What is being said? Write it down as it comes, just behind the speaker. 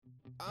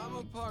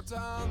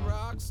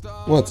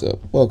What's up?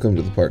 Welcome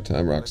to the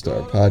Part-Time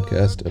Rockstar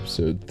Podcast,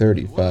 episode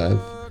 35.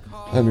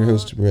 I'm your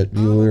host, Brett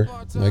Mueller.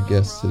 My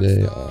guests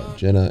today are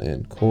Jenna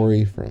and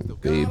Corey from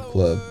Babe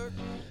Club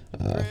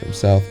from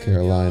South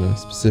Carolina,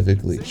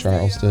 specifically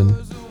Charleston.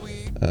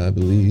 I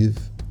believe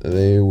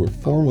they were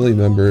formerly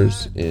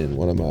members in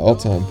one of my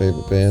all-time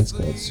favorite bands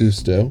called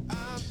Susto,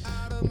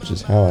 which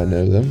is how I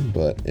know them.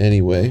 But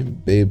anyway,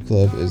 Babe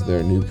Club is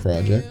their new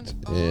project,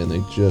 and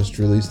they just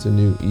released a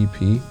new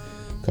EP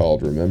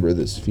called Remember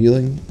This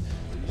Feeling.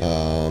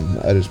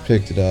 I just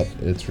picked it up.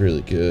 It's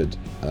really good.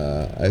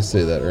 I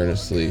say that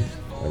earnestly.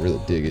 I really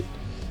dig it.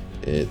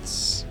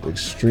 It's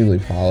extremely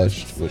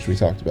polished, which we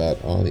talked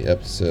about on the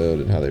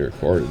episode and how they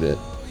recorded it.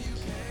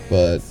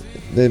 But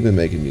they've been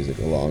making music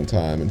a long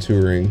time and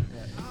touring,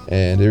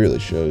 and it really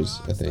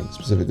shows, I think,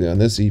 specifically on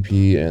this EP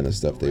and the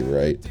stuff they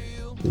write.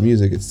 The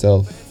music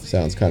itself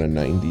sounds kind of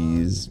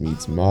 90s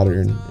meets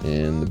modern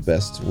in the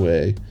best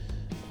way.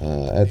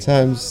 At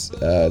times,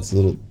 it's a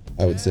little,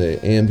 I would say,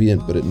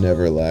 ambient, but it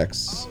never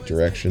lacks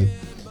direction.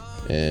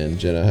 And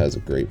Jenna has a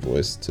great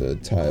voice to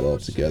tie it all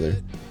together.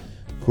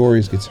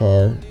 Corey's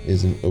guitar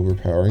isn't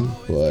overpowering,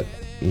 but,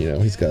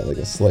 he's got like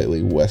a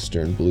slightly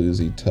western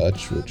bluesy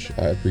touch, which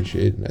I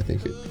appreciate, and I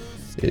think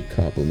it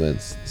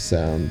complements the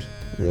sound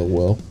real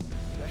well.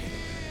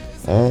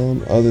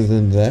 Other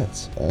than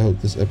that, I hope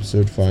this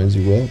episode finds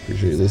you well.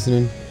 Appreciate you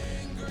listening,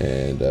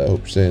 and I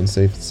hope you're staying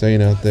safe and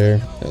sane out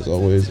there. As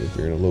always, if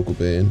you're in a local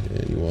band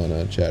and you want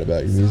to chat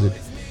about your music,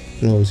 you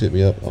can always hit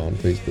me up on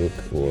Facebook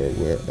or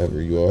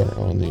wherever you are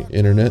on the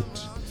internet.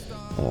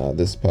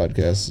 This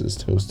podcast is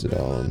hosted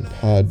on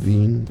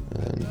Podbean,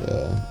 and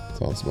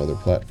it's on some other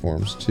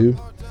platforms too.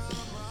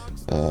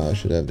 I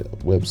should have the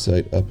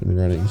website up and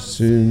running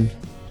soon.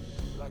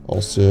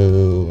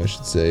 Also, I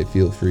should say,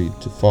 feel free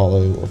to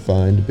follow or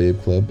find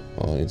Babe Club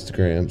on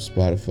Instagram,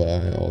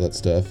 Spotify, all that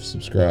stuff.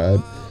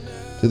 Subscribe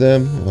to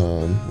them,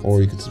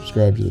 or you can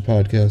subscribe to the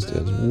podcast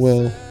as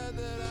well.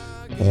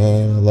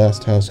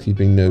 Last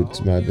housekeeping note,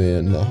 my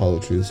band, The Hollow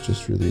Truths,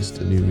 just released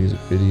a new music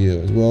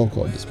video as well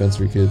called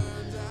Dispensary Kid.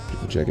 You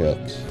can check out.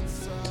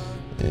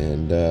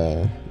 And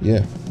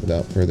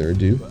without further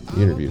ado,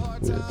 the interview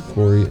with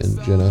Corey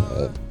and Jenna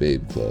of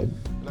Babe Club.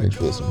 Thanks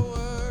for listening.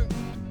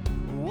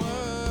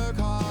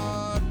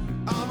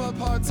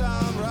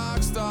 Part-time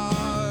rock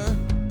star,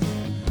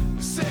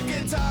 sick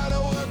and tired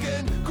of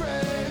working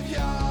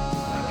graveyard.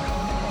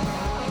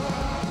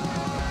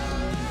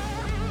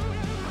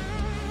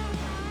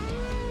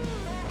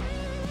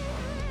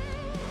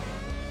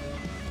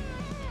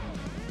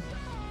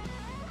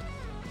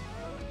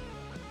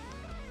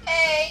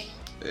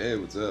 Hey,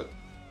 what's up?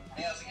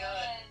 Hey, how's it going?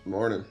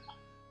 Morning.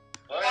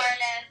 Morning.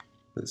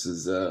 This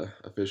is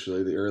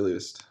officially the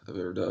earliest I've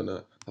ever done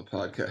a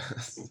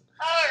podcast.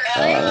 Oh,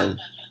 really?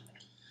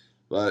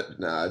 But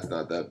it's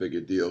not that big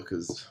a deal,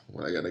 because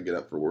when I gotta get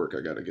up for work, I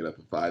gotta get up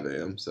at 5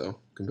 a.m. So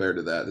compared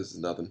to that, this is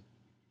nothing.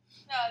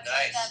 No, it's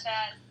not that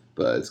bad.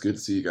 But it's good to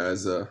see you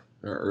guys, our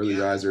early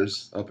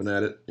risers, up and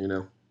at it, Yeah, we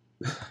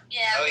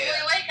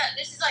wake up.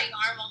 This is like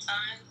normal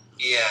time.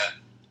 Yeah,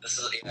 this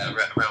is around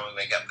when we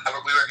wake up. We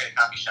work at a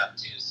coffee shop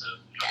too, so.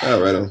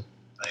 Oh, right on.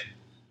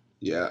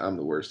 Yeah, I'm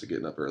the worst at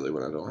getting up early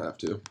when I don't have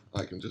to.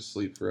 I can just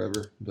sleep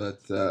forever.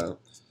 But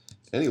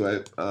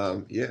anyway,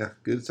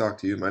 good to talk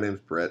to you. My name's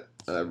Brett.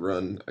 I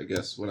run, I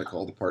guess, what I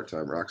call the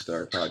Part-Time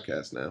Rockstar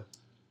Podcast now.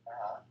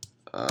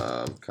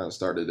 Kind of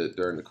started it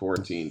during the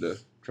quarantine to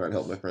try and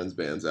help my friends'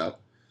 bands out.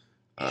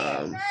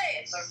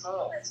 Nice. That's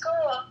cool.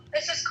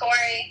 This is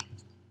Corey.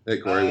 Hey,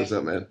 Corey, what's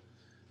up, man?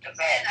 And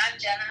I'm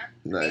Jenna.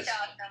 Nice.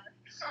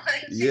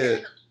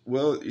 Yeah,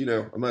 well,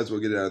 I might as well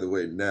get it out of the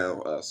way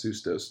now.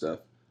 Susto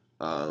stuff.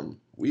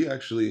 We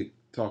actually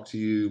talked to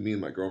you, me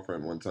and my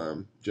girlfriend, one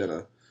time,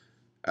 Jenna,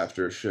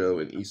 after a show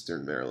in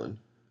Eastern Maryland.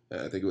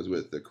 I think it was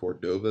with the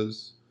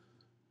Cordovas.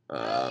 I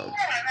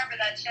remember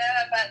that show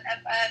at the...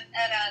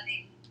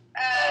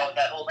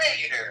 that old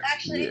theater.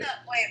 Actually, Yeah. no,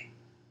 wait.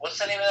 What's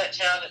the name of that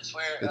town? It's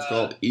where... It's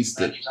called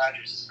Easton. Randy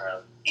Rogers is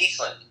from.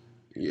 Eastland.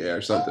 Yeah,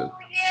 or something. Oh,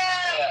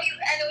 yeah.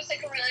 And it was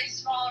like a really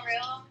small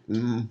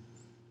room.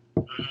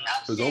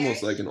 It was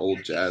almost like an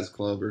old jazz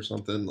club or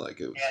something.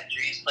 Like it was. Yeah,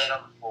 Drees played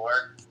on the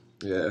floor.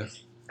 Yeah.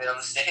 Played on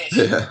the stage.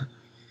 Yeah.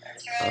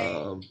 That's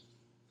right.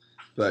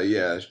 But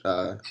yeah,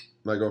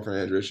 my girlfriend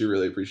Andrea, she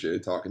really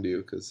appreciated talking to you,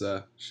 because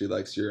she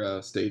likes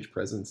your stage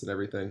presence and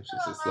everything. She's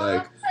just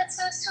like, that's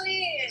so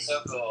sweet.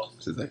 So cool.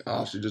 she's like,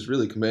 she just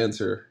really commands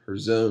her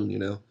zone,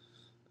 And,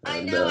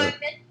 I know, I've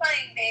been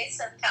playing bass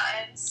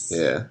sometimes.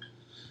 Yeah.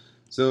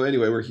 So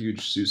anyway, we're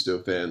huge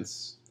Susto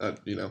fans, to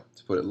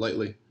put it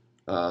lightly.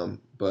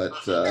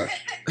 But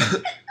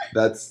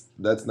that's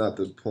not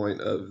the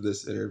point of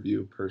this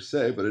interview per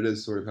se, but it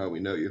is sort of how we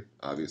know you,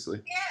 obviously.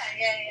 Yeah.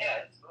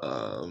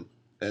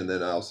 And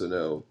then I also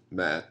know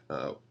Matt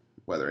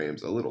Weather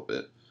Ames a little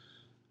bit.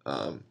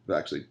 I've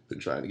actually been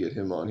trying to get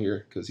him on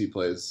here because he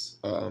plays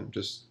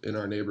just in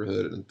our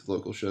neighborhood and the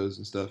local shows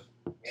and stuff.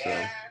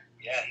 Yeah,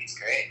 he's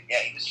great. Yeah,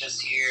 he was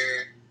just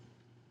here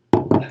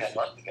like a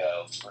month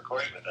ago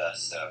recording with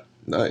us. So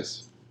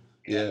nice.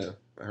 Yeah,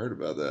 I heard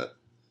about that.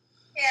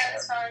 Yeah,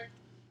 it's fun.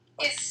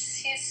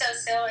 He's so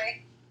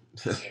silly.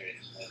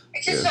 Seriously.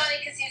 It's just Yeah. funny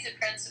because he's a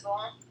principal.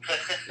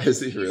 Is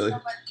he He's really? so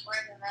much more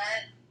than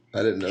that.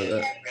 I didn't know He's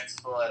that. a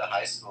principal at a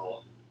high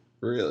school,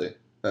 Really?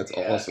 That's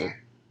Yeah. awesome.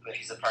 but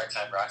he's a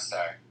part-time rock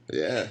star.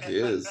 Yeah, he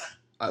is.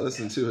 I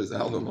listen to his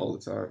album all the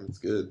time. It's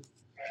good.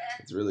 Yeah.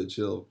 It's really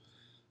chill.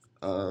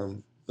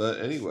 But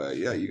anyway,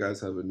 yeah, you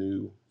guys have a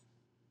new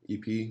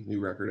EP, new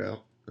record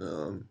out.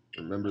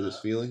 Remember This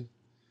Feeling?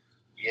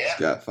 Yeah. It's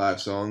got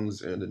 5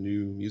 songs and a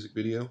new music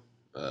video.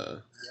 I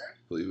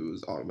believe it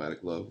was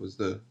Automatic Love was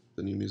the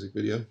new music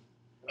video.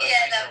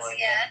 Yeah, that's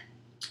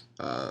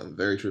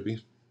Very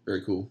trippy,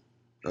 very cool.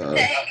 I do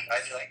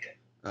like it.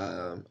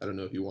 I don't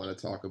know if you want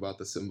to talk about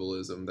the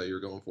symbolism that you're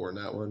going for in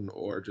that one,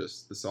 or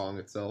just the song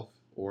itself,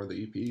 or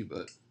the EP,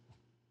 but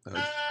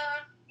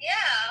yeah,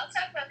 I'll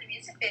talk about the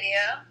music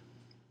video.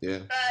 yeah.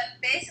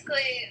 But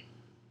basically,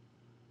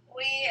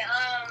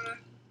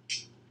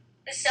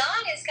 the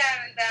song is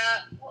kind of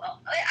about.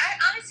 Well, I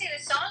honestly,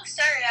 the song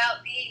started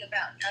out being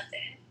about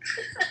nothing.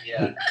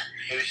 Yeah.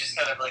 It was just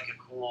kind of like a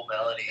cool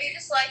melody. We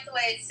just liked the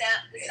way the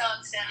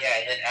song sounded. Yeah,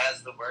 and then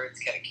as the words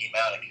kind of came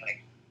out, it kind of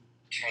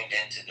turned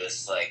into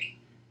this like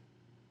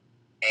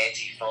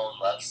anti-phone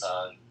love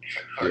song.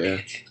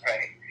 Yeah.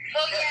 Right.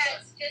 Well, yeah,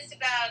 it's just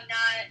about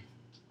not.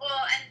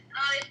 Well,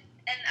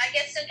 and I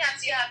guess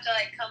sometimes you have to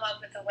like come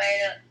up with a way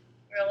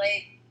to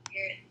relate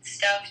your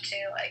stuff to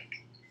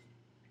like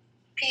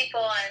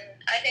people,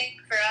 and I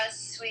think for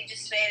us, we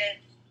just made it.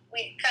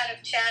 We kind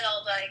of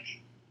channeled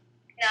like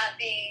not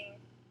being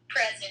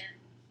present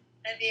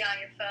and being on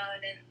your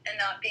phone and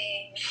not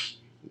being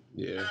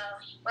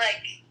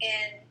like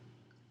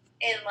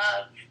in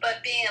love,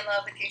 but being in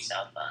love with your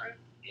cell phone.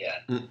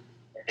 Yeah. And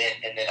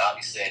then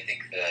obviously I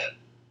think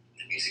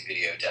the music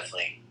video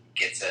definitely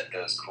gets at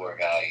those core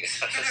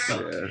values of the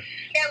song.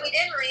 Yeah, we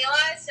didn't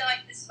realize, so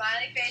like the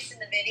smiley face in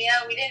the video,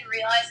 we didn't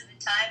realize at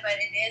the time, but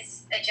it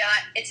is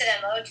it's an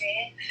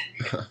emoji.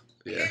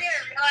 We didn't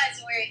even realize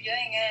when we were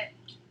doing it.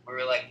 We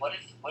were like, what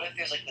if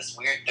there's like this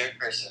weird third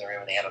person in the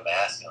room and they have a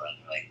mask on?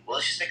 We're like, well,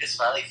 let's just make a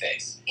smiley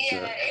face. Yeah,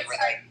 And, it's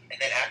like, and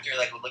then after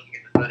like we're looking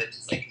at the footage,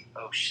 it's like,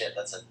 oh shit,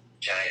 that's a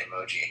giant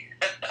emoji.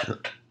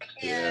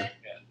 yeah.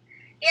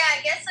 Yeah,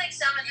 I guess like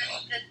some of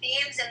the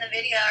themes in the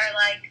video are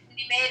like,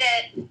 we made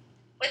it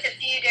with a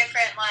few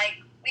different, like,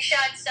 we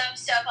shot some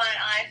stuff on an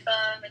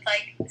iPhone with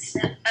like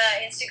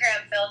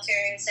Instagram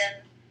filters,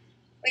 and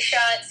we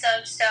shot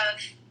some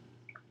stuff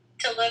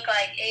to look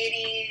like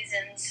 80s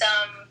and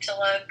some to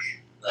look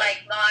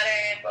like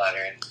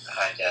modern,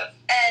 high def.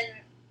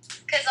 and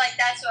because like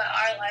that's what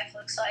our life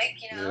looks like,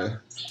 you know.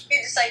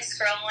 You're just like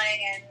scrolling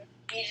and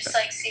you just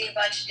like see a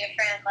bunch of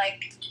different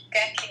like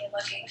decade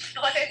looking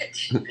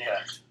footage.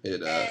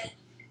 Yeah.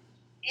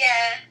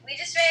 Yeah, we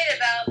just made it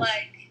about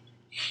like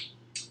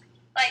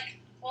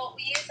well,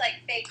 we use like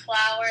fake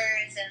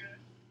flowers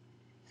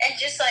and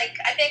just like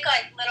I think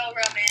like little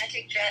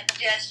romantic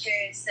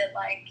gestures that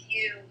like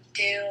you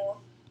do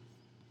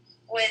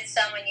with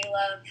someone you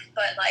love,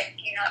 but like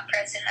you're not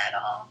present at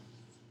all.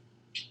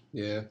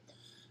 Yeah,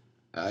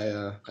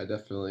 I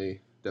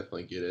definitely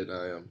get it.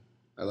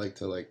 I like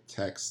to like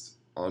text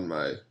on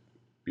my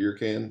beer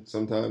can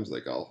sometimes.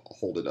 Like I'll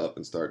hold it up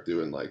and start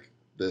doing like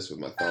this with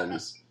my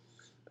thumbs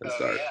and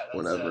start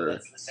whenever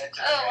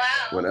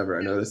whenever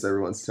I notice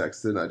everyone's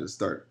texting, I just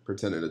start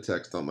pretending to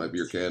text on my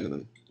beer can, and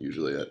then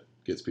usually that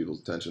gets people's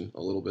attention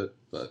a little bit.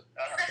 But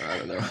I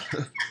don't know. After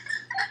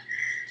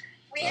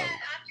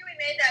we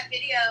made that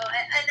video,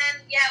 and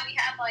then we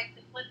have like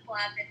the flip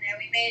flop in there.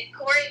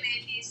 Corey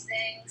made these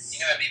things.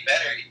 You know, it'd be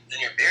better than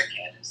your beer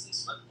can is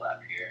this flip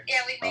flop here.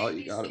 Yeah, we made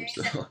you got him things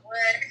still. that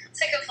work.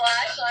 It's like a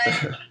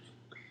flashlight.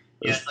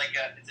 Yeah,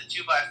 it's a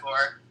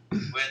 2x4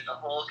 with a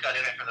hole cut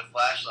in it for the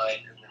flashlight,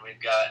 and then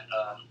we've got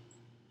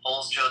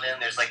holes drilled in.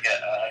 There's like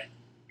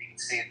you can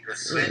see the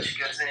switch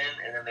goes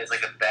in, and then there's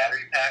like a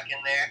battery pack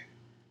in there.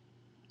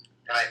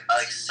 And I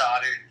like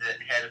soldered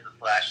the head of the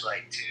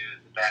flashlight to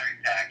the battery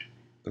pack.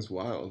 That's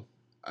wild.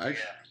 I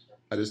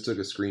just took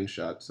a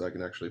screenshot so I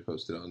can actually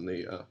post it on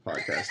the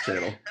podcast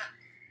channel.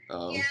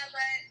 Yeah,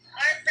 but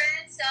our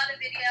friend saw the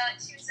video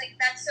and she was like,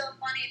 "That's so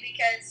funny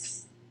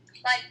because,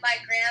 like, my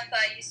grandpa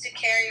used to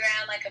carry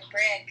around like a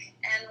brick,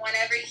 and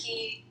whenever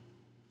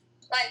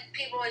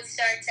people would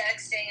start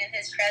texting in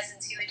his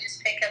presence, he would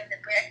just pick up the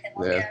brick and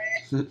look at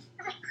it."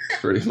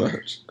 Pretty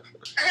much.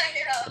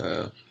 I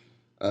know.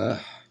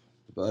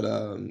 But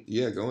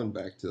going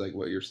back to like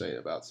what you're saying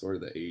about sort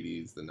of the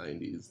 80s, the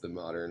 90s, the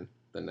modern,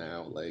 the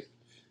now, like,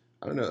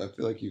 I don't know, I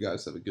feel like you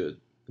guys have a good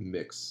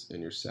mix in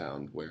your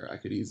sound where I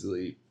could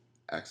easily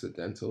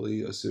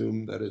accidentally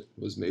assume that it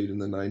was made in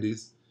the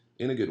 90s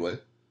in a good way,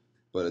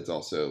 but it's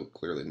also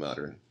clearly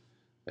modern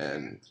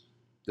and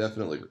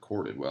definitely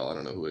recorded well. I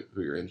don't know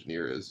who your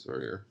engineer is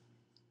or your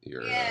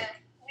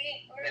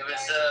it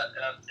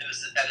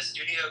was at a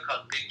studio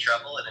called Big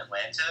Trouble in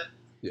Atlanta.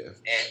 Yeah.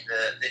 And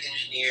the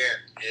engineer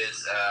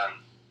is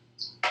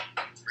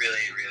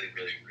really, really,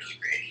 really, really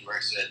great.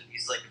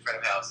 He's like the front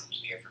of house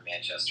engineer for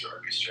Manchester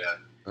Orchestra.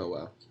 Oh,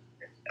 wow.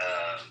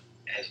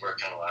 Has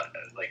worked on a lot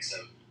of, like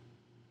some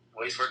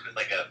Well, he's worked with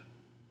like a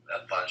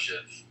bunch of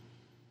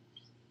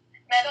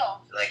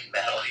Metal. like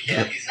metal.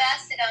 Yeah, he's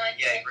Mastodon.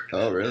 yeah. He worked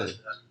with Oh, that really? bunch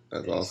of-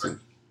 That's he's awesome.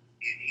 worked-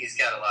 He's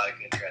got a lot of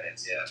good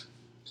credits. Yeah.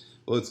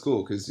 Well, it's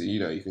cool because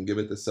you can give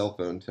it the cell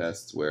phone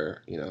tests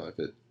where if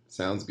it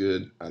sounds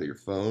good out of your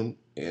phone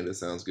and it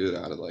sounds good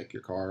out of like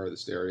your car or the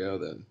stereo,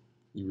 then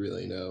you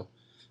really know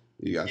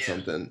you got Yeah.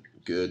 something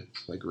good,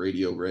 like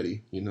radio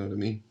ready. You know what I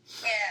mean?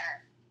 Yeah.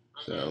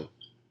 So,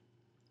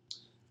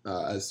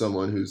 as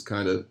someone who's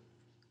kind of,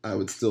 I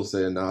would still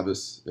say a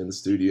novice in the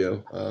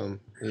studio,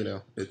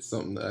 it's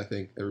something that I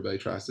think everybody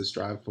tries to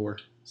strive for.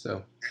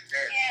 So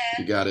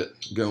Yeah. you got it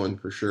going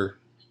for sure.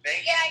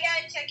 Thank Yeah, I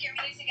gotta check your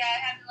music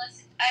out.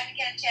 I didn't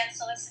get a chance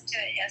to listen to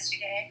it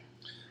yesterday.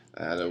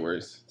 No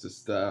worries,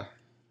 just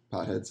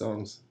pothead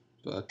songs.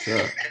 But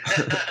Hey,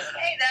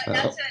 that's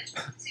what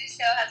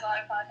Susto has a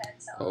lot of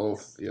pothead songs. oh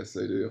yes,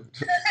 they do.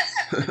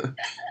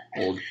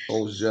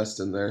 old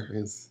Justin there.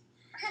 He's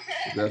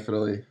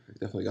definitely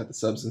got the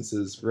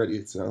substances ready.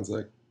 It sounds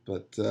like,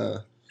 but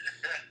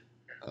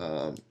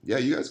yeah,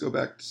 you guys go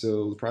back.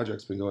 So the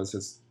project's been going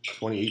since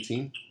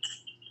 2018,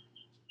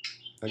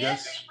 I Yeah,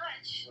 guess. pretty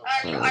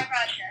much. Our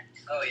project.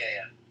 Oh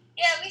yeah.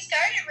 Yeah, we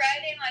started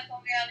writing like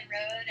when we were on the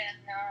road and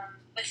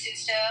with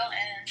Susto,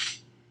 and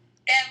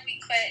then we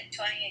quit in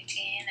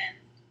 2018 and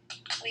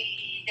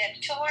we did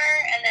a tour,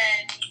 and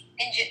then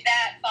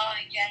that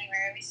following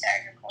January we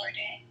started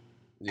recording.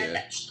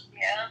 Yeah.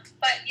 Yeah,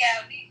 but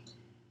yeah,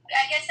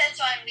 I guess that's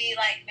when we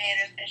like made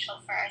it official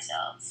for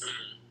ourselves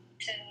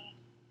to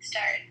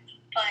start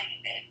playing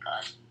in Babe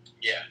Club.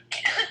 Yeah.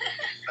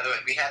 By the way,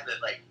 we had the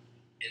like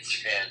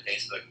Instagram,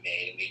 Facebook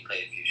made, and we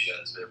played a few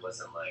shows, but it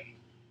wasn't like.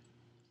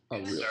 Oh,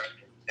 really?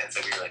 And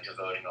so we were like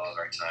devoting all of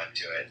our time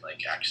to it,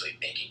 like actually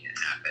making it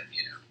happen.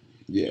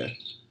 Yeah.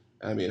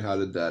 I mean, how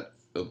did that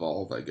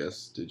evolve? I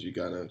guess did you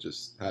kind of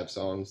just have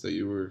songs that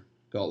you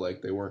felt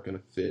like they weren't going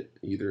to fit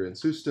either in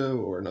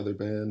Susto or another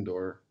band,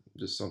 or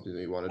just something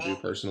that you want to do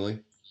personally?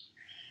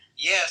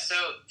 Yeah, so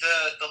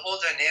the whole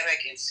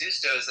dynamic in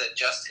Susto is that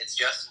it's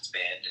Justin's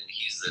band, and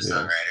he's the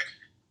songwriter.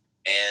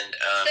 And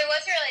there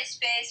wasn't really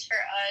space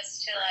for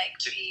us to like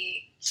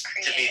be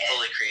creative. To be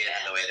fully creative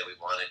in the way that we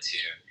wanted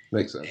to.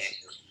 Makes sense.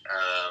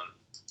 And,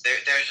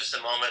 there's just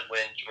a moment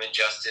when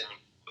Justin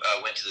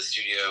went to the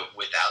studio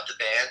without the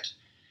band,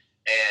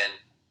 and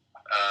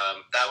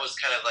that was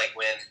kind of like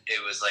when it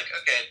was like,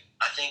 okay,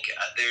 I think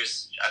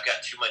I've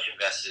got too much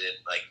invested in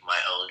like my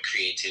own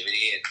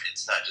creativity.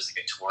 It's not just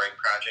like a touring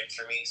project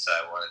for me, so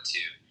I wanted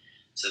to.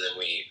 So then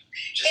we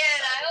just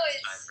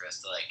time for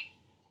us to like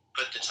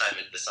put the time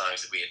into the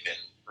songs that we had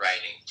been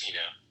writing,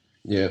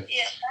 Yeah.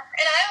 Yeah,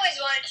 and I always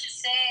wanted to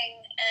sing,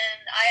 and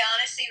I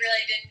honestly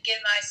really didn't give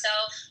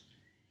myself.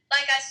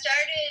 Like, I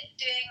started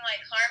doing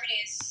like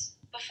harmonies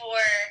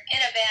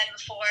in a band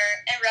before,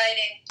 and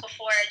writing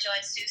before I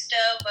joined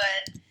Susto,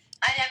 but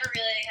I never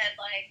really had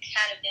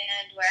a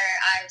band where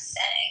I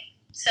sang.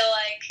 So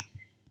like,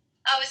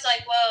 I was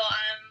like, well,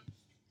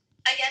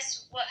 I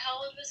guess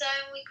how old was I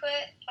when we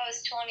quit? I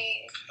was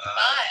 25.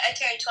 I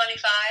turned 25,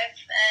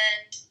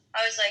 and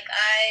I was like,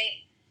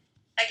 I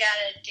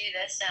gotta do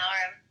this now, or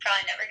I'm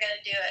probably never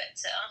gonna do it.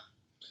 So.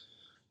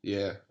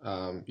 Yeah,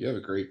 you have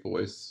a great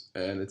voice,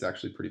 and it's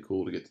actually pretty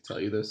cool to get to tell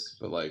you this.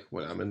 But like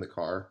when I'm in the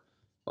car,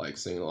 like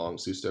singing along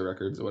Susto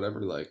records or whatever,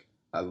 like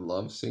I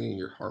love singing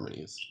your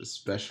harmonies,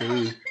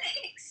 especially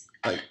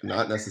like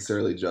not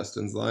necessarily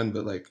Justin's line,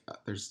 but like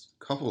there's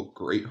a couple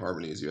great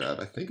harmonies you have.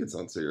 I think it's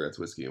on Cigarettes,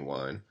 Whiskey, and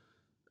Wine,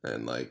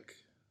 and like.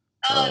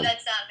 Oh,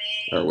 that's not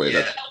me. Or wait,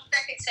 I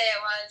could say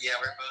it was. Yeah,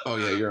 we're both. Oh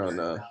yeah, you're on.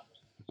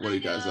 What are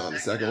you guys on? The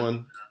second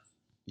one?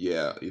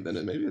 Yeah,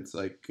 then maybe it's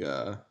like.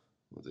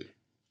 What's it?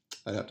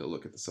 I'd have to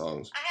look at the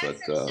songs. I have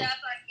some stuff on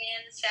Gay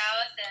in the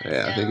South. And,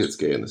 yeah, I think it's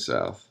Gay in the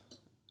South.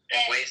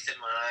 And Wasted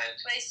Mind.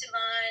 Wasted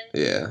Mind.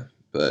 Yeah,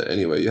 but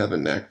anyway, you have a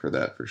knack for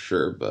that for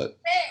sure. But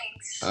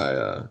thanks.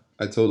 I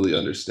totally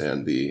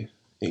understand the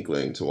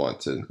inkling to want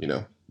to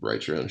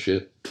write your own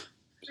shit.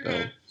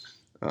 So,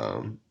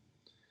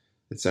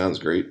 it sounds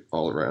great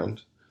all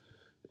around.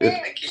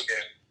 Thank you.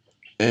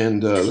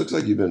 And looks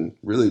like you've been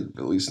really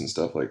releasing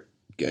stuff like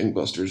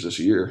gangbusters this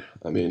year.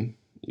 I mean,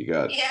 you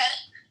got. Yeah.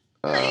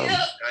 Oh yeah.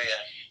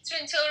 It's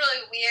been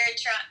totally weird,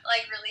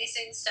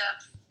 releasing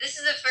stuff. This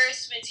is the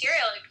first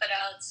material we put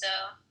out, so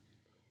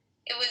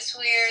it was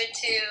weird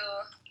to.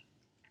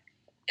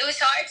 It was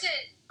hard to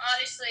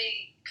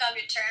honestly come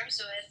to terms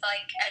with,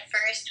 at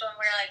first when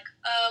we're like,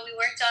 oh, we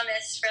worked on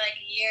this for a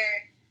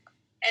year,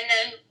 and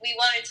then we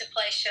wanted to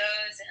play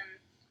shows,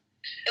 and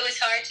it was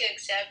hard to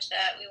accept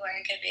that we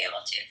weren't going to be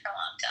able to for a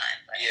long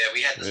time. But. Yeah, we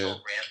had this whole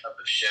ramp up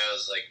of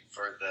shows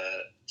for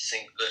the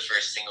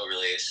first single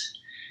release.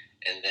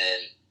 And then,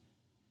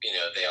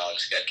 they all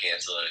just got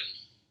canceled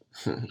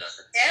and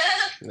nothing.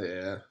 Yeah. Yeah.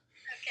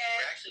 Okay.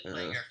 We're actually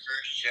playing our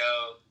first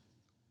show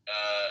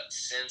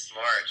since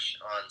March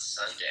on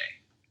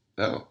Sunday.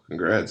 Oh,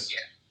 congrats.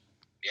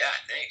 Yeah,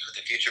 thanks. With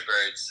the Future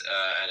Birds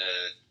at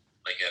a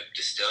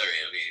distillery.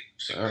 It'll be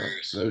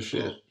super no cool.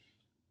 shit.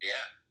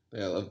 Yeah.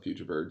 Yeah, I love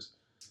Future Birds.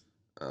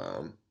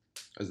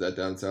 Is that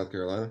down in South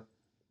Carolina?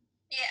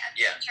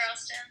 Yeah,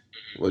 Charleston.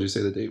 What did you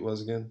say the date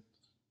was again?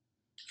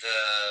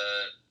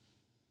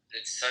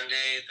 It's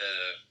Sunday.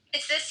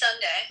 It's this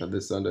Sunday.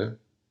 This Sunday?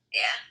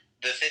 Yeah.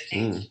 The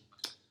 15th.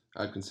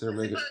 I'd consider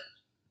making. All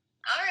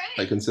right.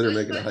 I consider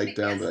making a hike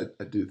down, but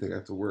I do think I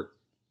have to work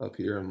up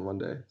here on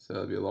Monday, so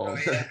that'd be a long.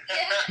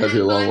 That'd be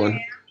a long one.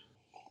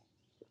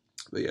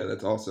 But yeah,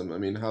 that's awesome. I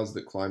mean, how's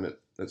the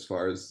climate as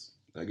far as,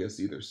 I guess,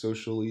 either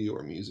socially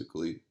or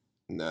musically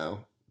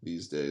now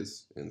these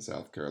days in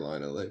South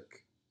Carolina?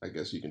 Like, I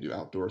guess you can do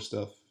outdoor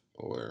stuff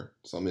or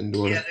some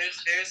indoor. Yeah,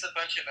 there's a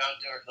bunch of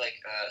outdoor, like,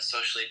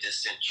 socially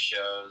distant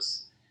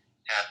shows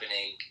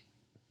happening.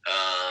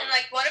 And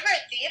like one of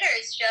our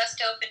theaters just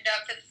opened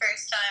up for the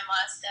first time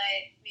last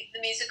night.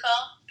 The music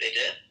hall. They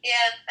did?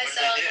 Yeah, I What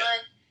saw did they do?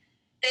 one.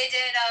 They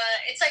did.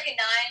 It's like a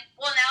 9.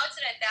 Well, now it's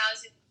an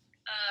 1,000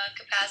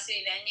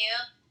 capacity venue.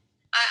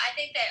 I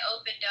think they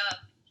opened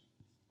up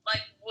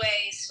like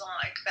way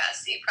smaller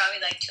capacity, probably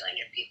like 200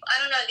 people.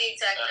 I don't know the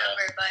exact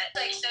number, but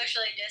like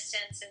socially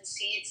distanced and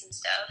seats and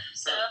stuff.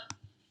 So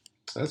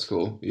that's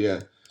cool.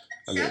 Yeah.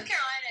 South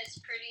Carolina is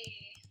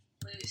pretty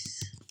loose.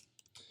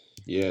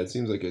 Yeah, it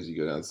seems like as you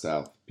go down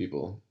south,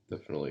 people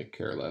definitely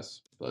care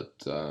less. But,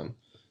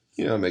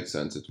 you know, it makes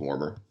sense. It's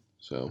warmer.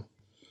 So,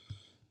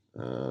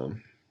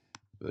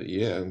 but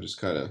yeah, I'm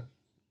just kind of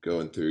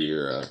going through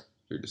your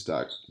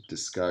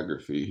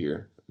discography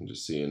here. I'm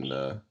just seeing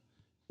if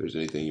there's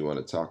anything you want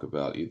to talk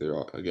about, either,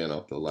 again,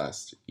 off the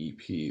last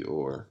EP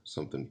or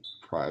something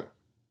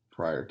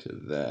prior to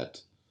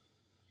that.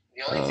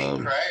 The only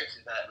thing prior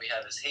to that we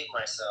have is Hate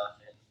Myself,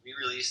 and we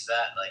released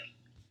that like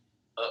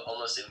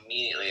almost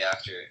immediately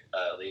after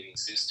leaving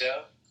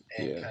Susto,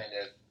 and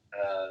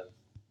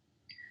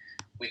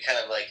we kind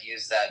of like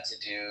used that to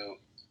do,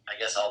 I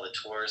guess, all the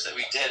tours that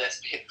we did as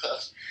Babe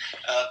Club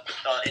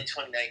in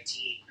 2019.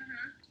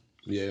 Mm-hmm.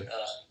 Yeah.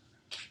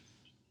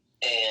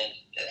 And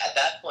at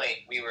that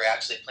point, we were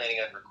actually planning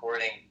on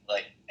recording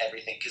like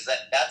everything, because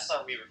that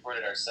song we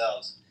recorded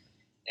ourselves,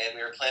 and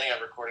we were planning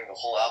on recording the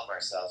whole album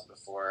ourselves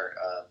before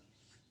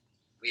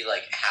we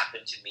like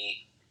happened to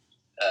meet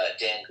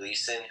Dan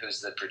Gleason, who's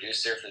the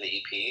producer for the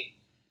EP.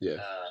 Yeah.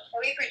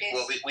 We produced.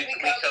 Well, we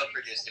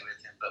co-produced it with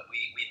him, but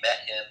we met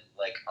him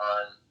like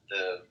on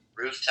the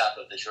rooftop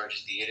of the Georgia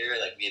Theater.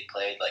 Like we had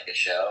played like a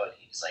show, and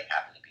he just like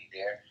happened to be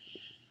there.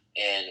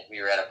 And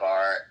we were at a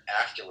bar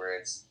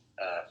afterwards,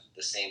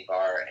 the same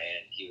bar,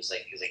 and he was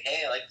like,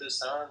 "Hey, I like those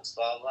songs,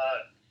 blah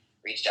blah."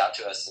 Reached out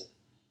to us, and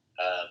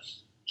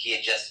he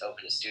had just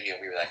opened a studio.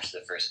 And we were actually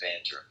the first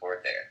band to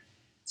record there.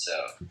 So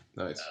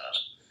nice.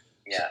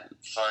 Yeah,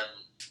 fun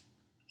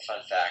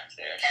fact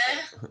there.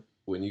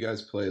 When you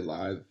guys play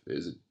live,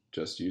 is it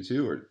just you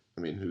two, or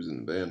I mean, who's in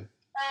the band?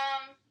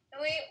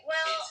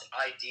 It's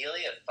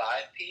ideally a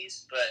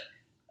 5-piece, but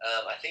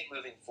I think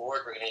moving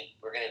forward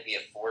we're gonna be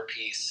a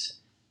 4-piece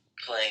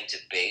playing to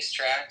bass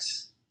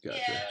tracks. Gotcha.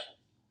 Yeah.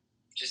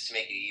 Just to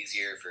make it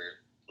easier for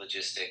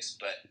logistics,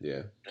 but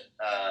yeah.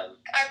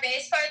 Our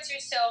bass parts are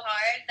so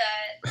hard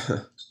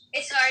that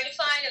it's hard to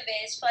find a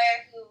bass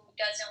player who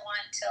doesn't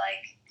want to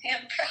like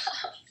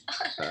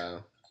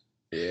improv.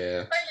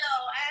 Yeah. But no,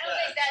 I don't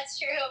think that's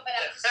true, but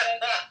I'm just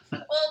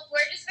joking. Well,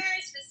 we're just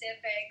very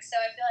specific, so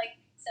I feel like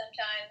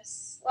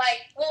sometimes,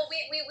 like, well,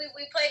 we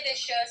played this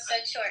show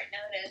such short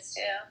notice,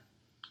 too.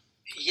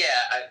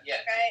 Yeah.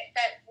 Right?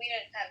 That we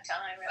didn't have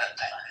time, really.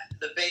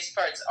 The bass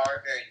parts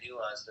are very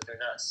nuanced, but they're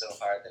not so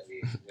hard that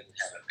we wouldn't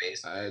have a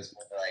bass player.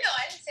 No,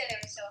 I didn't say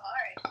they were so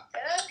hard.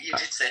 Did I? You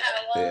did say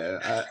that.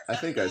 Yeah, I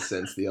think I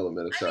sensed the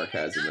element of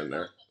sarcasm in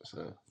there.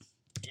 So.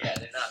 Yeah,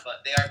 they're not,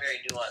 but they are very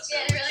nuanced.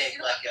 Yeah, so we really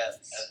take like a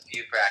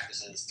few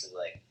practices to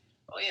like,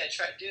 oh yeah,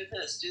 try do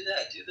this, do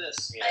that, do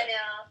this. You know? I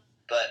know.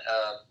 But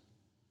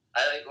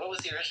what was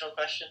the original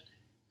question?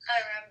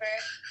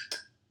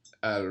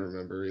 I don't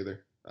remember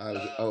either. I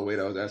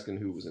was asking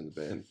who was in the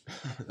band.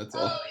 That's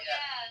all. Oh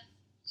yeah.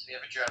 So we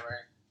have a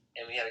drummer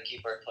and we have a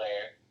keyboard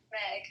player.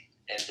 Meg.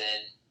 And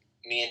then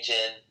me and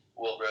Jen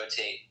will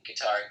rotate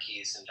guitar and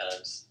keys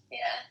sometimes.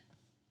 Yeah.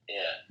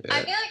 Yeah.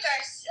 I feel like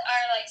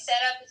our like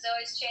setup is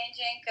always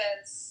changing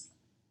because,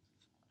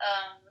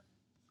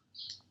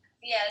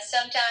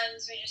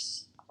 sometimes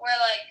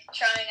we're like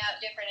trying out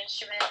different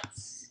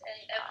instruments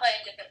and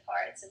playing different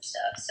parts and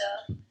stuff. So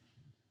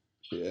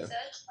yeah. So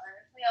it's fun.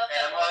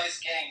 And I'm always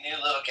getting new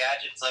little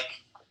gadgets. Like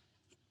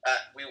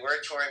we were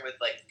touring with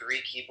like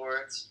 3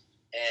 keyboards,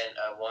 and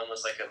one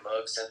was like a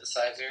Moog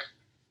synthesizer,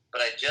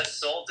 but I just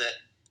sold it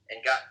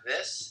and got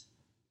this.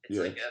 It's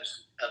like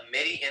a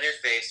MIDI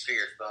interface for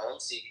your phone,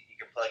 so you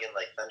can plug in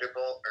like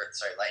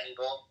Lightning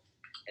Bolt,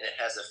 and it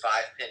has a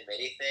 5-pin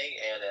MIDI thing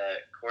and a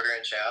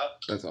 1/4-inch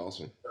out. That's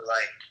awesome. So,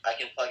 like, I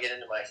can plug it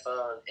into my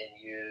phone and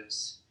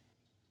use.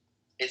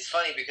 It's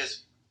funny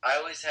because I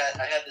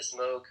had this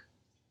Moog.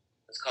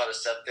 It's called a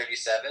Sub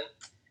 37,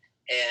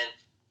 and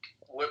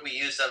what we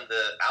used on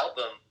the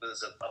album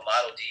was a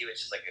Model D,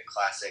 which is like a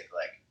classic,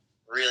 like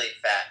really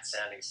fat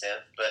sounding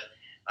synth, but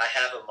I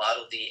have a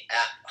Model D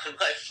app on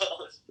my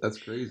phone. That's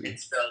crazy. And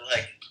so,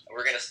 like,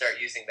 we're going to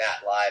start using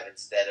that live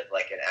instead of,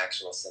 like, an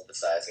actual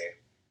synthesizer.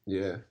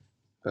 Yeah.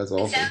 That's It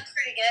awesome. sounds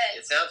pretty good.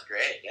 It sounds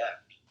great. Yeah.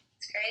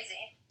 It's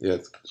crazy. Yeah,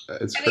 it's I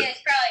mean,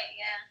 it's probably,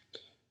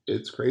 yeah.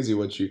 it's crazy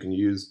what you can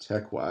use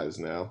tech wise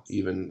now,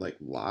 even like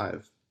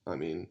live. I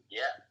mean,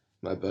 Yeah.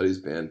 my buddy's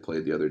band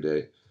played the other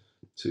day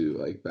to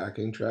like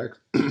backing tracks,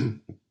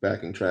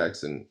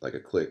 and like a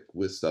click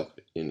with stuff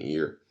in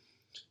ear,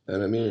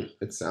 and I mean,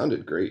 it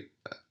sounded great.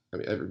 I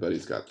mean,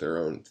 everybody's got their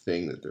own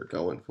thing that they're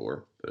going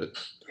for, but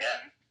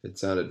Yeah. it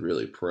sounded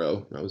really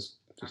pro. I was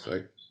just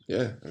like,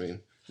 yeah, I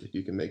mean, if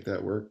you can make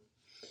that work.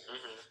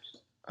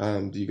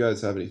 Mm-hmm. Do you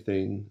guys have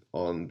anything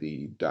on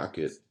the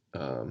docket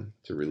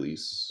to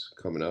release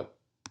coming up,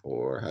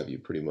 or have you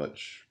pretty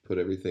much put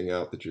everything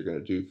out that you're going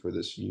to do for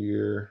this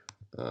year?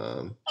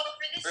 Oh,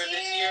 For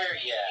this year,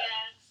 yeah.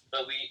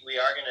 But we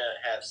are gonna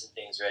have some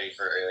things ready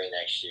for early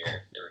next year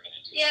that we're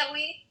gonna do. Yeah,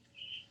 we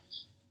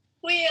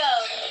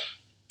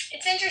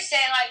it's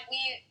interesting. Like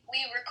we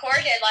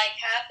recorded like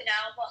half an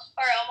album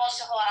or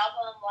almost a whole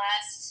album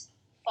last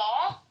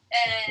fall,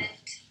 and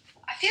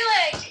I feel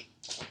like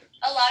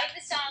a lot of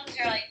the songs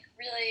are like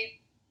really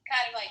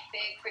kind of like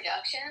big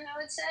production. I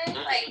would say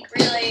like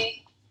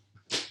really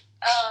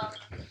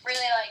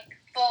like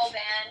full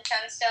band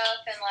kind of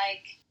stuff, and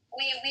like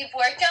we've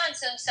worked on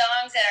some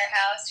songs at our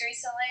house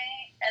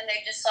recently, and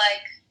they're just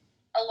like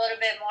a little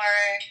bit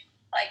more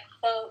like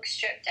folk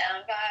stripped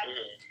down vibe.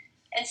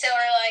 And so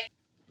we're like,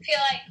 feel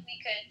like we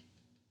could,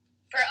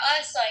 for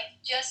us, like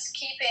just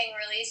keeping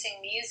releasing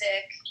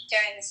music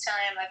during this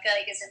time, I feel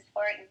like is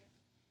important,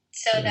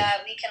 so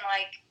that we can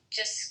like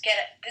just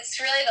get it. It's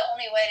really the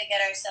only way to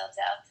get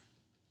ourselves out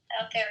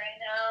there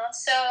right now.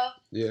 So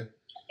Yeah.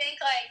 I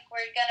think like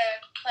we're gonna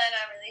plan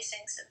on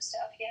releasing some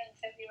stuff in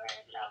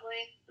February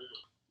probably.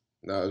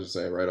 No, I was just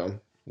saying, right on.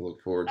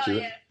 Look forward to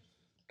it. Yeah.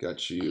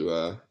 Got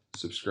you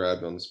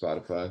subscribed on the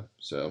Spotify,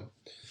 so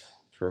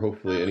for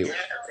hopefully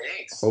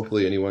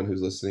hopefully anyone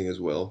who's listening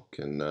as well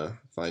can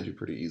find you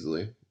pretty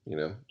easily. You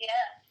know.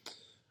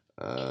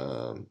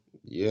 Yeah.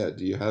 Yeah.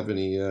 Do you have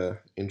any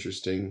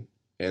interesting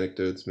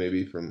anecdotes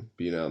maybe from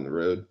being out on the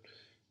road,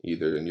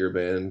 either in your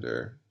band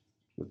or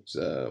with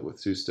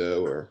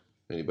Susto or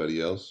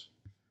anybody else?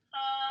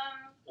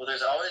 Well,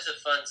 there's always a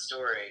fun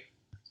story.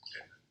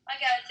 I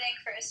gotta think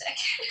for a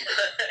second.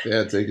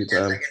 Yeah, take your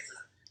time. I don't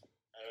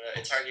know.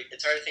 It's hard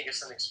to think of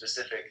something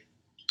specific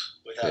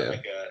without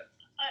like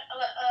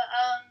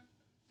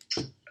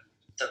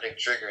something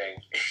triggering.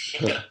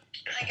 I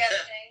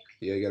gotta think.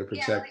 Yeah, you gotta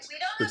protect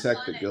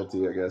the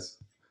guilty, I guess.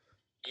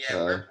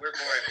 Yeah, we're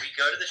boring. We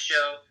go to the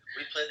show,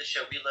 we play the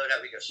show, we load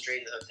out, we go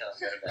straight to the hotel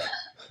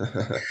and go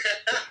to bed.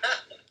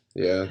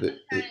 Yeah,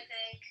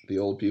 the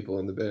old people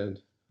in the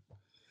band.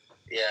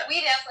 Yeah.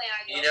 We definitely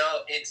are. You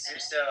know, in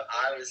Susto,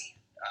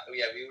 we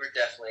were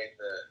definitely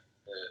the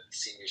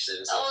senior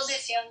citizens. The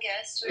oldest,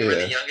 youngest. We were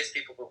the youngest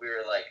people, but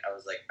I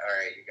was like, all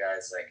right, you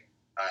guys, like,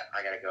 I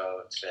gotta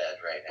go to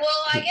bed right now.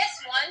 Well, I guess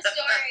one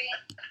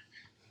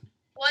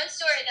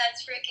story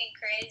that's freaking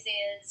crazy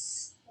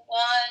is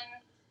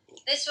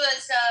this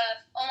was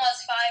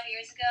almost 5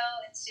 years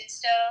ago in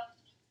Susto.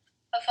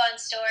 A fun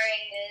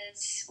story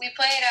is we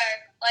played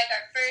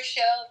our first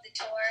show of the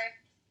tour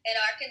in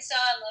Arkansas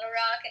in Little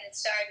Rock, and it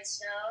started to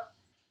snow.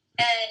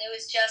 And it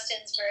was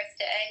Justin's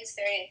birthday, his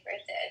 30th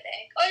birthday, I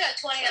think. Oh no,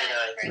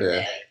 29th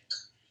birthday.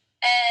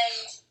 Yeah.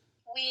 And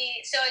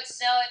so it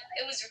snowed.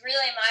 It was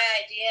really my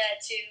idea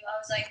I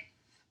was like,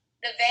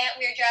 the van,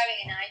 we were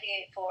driving a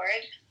 98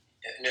 Ford.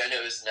 No,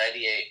 it was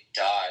 98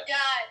 Dodge.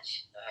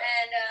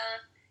 And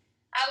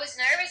I was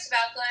nervous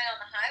about going on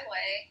the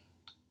highway.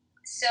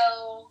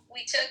 So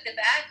we took the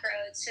back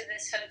roads to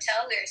this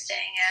hotel we were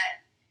staying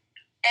at.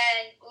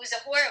 And it was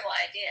a horrible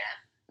idea.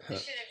 We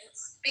should have,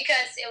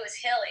 because it was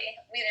hilly.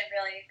 We didn't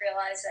really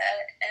realize that.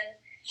 And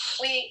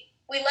we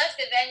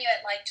left the venue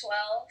at like 12.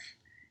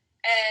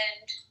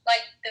 And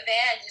like the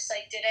van just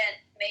like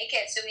didn't make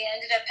it. So we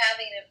ended up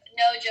having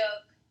no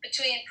joke,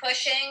 between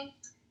pushing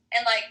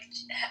and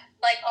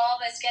like all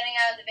of us getting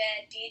out of the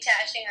van,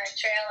 detaching our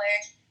trailer,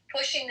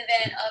 pushing the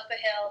van up a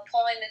hill,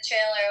 pulling the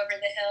trailer over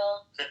the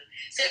hill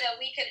so that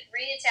we could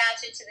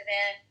reattach it to the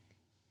van.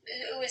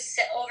 It was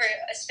over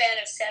a span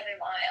of 7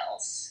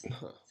 miles.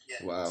 Yeah,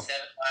 wow. 7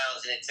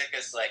 miles, and it took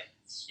us 4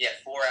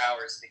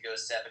 hours to go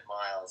 7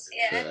 miles.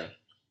 Yeah.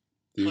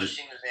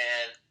 Pushing the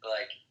van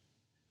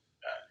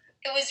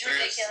it was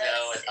ridiculous.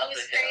 Snow and it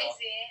was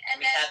crazy. And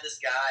we had this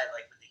guy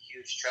with a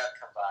huge truck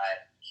come by.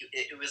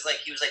 It was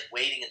like he was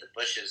waiting in the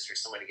bushes for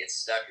someone to get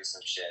stuck or some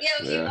shit. Yeah,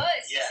 he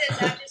was. He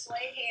says, "I just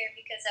wait here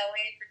because I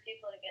wait for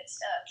people to get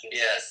stuck." He was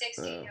like a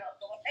 16-year-old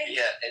boy.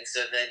 Yeah, and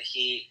so then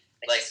he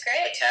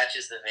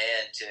attaches the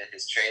van to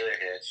his trailer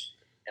hitch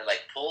and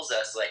pulls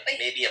us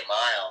maybe a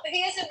mile. But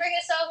he doesn't bring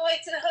us all the way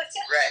to the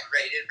hotel.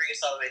 Right. He didn't bring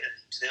us all the way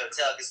to the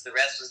hotel because the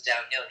rest was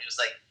downhill. And he was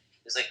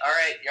like, all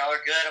right, y'all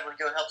are good. I'm gonna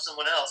go help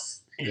someone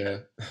else.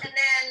 Yeah.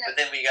 But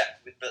then we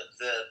got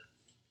the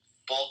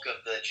bulk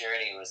of the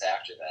journey was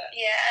after that.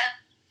 Yeah,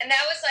 and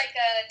that was like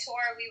a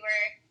tour. We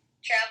were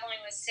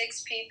traveling with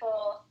 6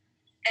 people,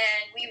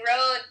 and we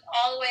rode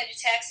all the way to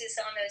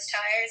Texas on those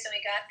tires. And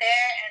we got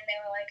there, and they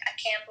were like, "I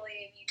can't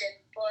believe you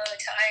didn't blow a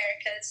tire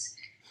because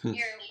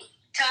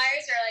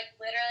tires are like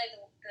literally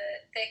the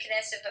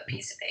thickness of a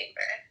piece of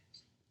paper.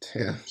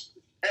 Damn,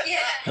 Yeah.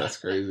 that's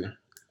crazy.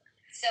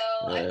 So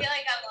I feel like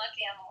I'm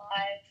lucky I'm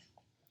alive.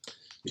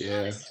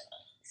 Yeah.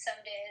 Some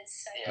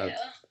days,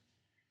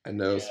 I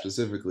know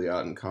specifically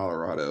out in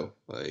Colorado,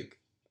 like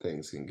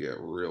things can get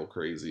real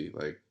crazy,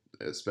 like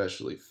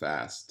especially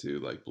fast too.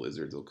 Like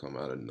blizzards will come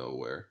out of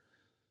nowhere.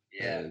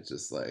 Yeah. And it's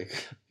just like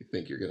you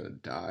think you're gonna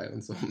die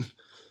on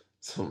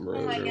some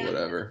road or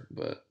whatever.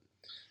 But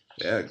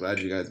yeah, glad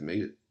you guys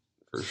made it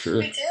for sure.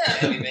 Me too.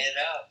 Yeah, we made it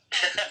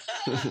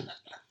out.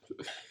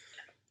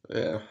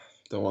 Yeah,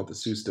 don't want the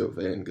Susto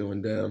van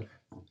going down.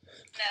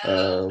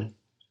 No.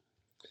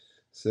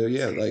 So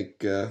yeah, like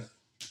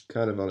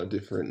kind of on a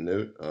different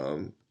note,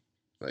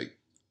 like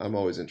I'm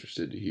always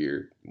interested to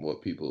hear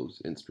what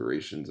people's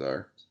inspirations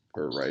are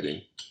for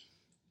writing,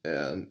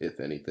 if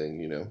anything,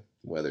 you know,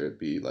 whether it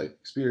be like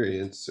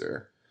experience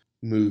or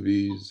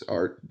movies,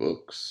 art,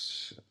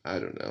 books, I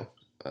don't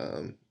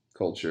know,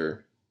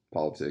 culture,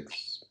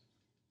 politics,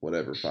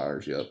 whatever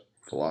fires you up,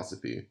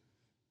 philosophy.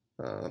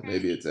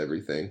 Maybe it's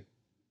everything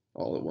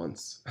all at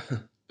once,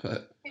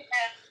 but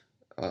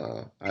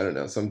I don't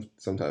know.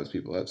 Sometimes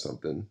people have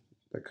something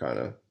that kind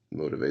of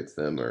motivates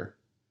them, or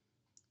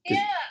yeah,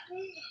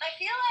 I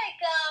feel like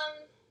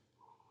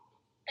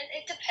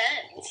it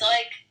depends.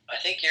 Like I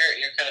think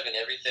you're kind of in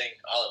everything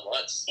all at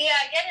once. Yeah,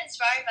 I get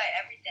inspired by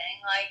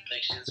everything. Like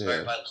she's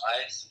inspired by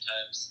life,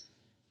 sometimes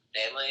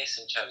family,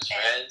 sometimes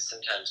friends,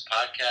 sometimes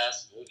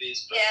podcasts,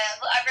 movies. Books.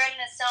 Yeah, I've written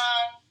a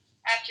song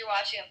after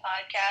watching a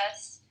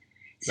podcast.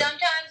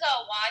 Sometimes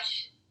I'll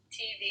watch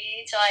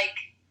TV to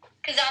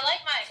because I like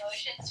my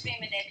emotions to be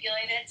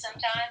manipulated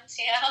sometimes,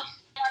 you know?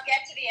 I'll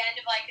get to the end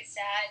of a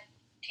sad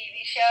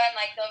TV show and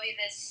there'll be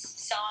this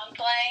song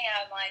playing and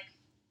I'm like,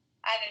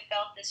 I haven't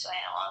felt this way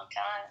in a long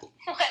time.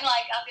 And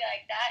I'll be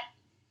like that.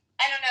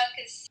 I don't know,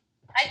 because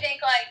I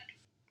think I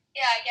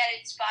get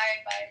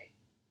inspired by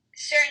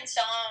certain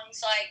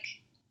songs,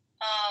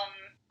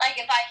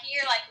 if I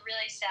hear a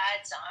really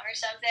sad song or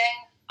something,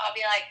 I'll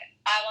be like,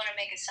 I want to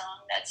make a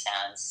song that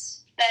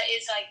is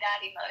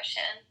that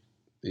emotion.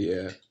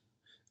 Yeah,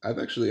 I've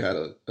actually had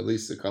at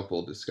least a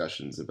couple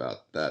discussions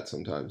about that.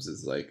 Sometimes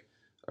is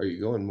are you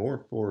going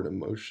more for an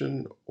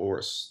emotion or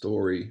a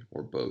story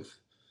or both?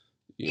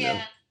 You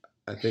know,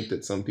 I think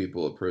that some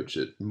people approach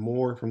it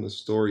more from the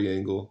story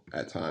angle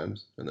at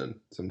times, and then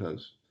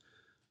sometimes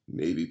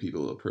maybe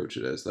people approach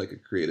it as a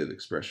creative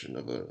expression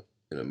of an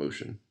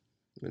emotion.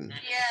 And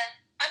yeah,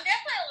 I'm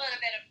definitely a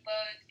little bit of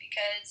both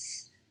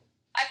because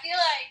I feel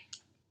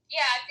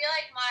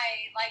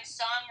my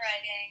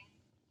songwriting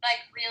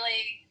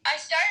really. I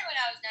started when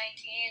I was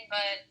 19,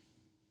 but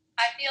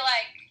I feel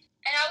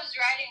and I was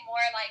writing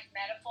more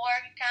metaphor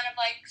kind of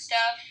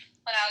stuff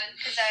when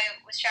because I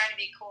was trying to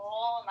be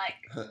cool and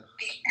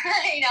be,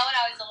 when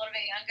I was a little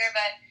bit younger.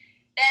 But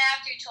then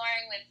after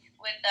touring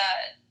with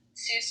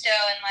Susto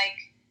and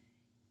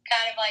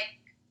kind of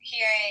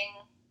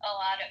hearing a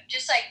lot of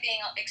just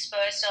being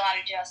exposed to a lot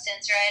of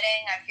Justin's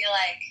writing, I feel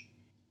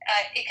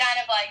it kind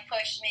of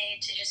pushed me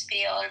to just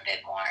be a little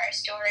bit more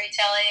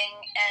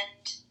storytelling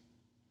and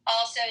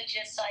also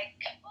just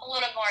a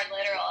little more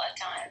literal at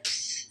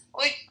times.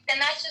 And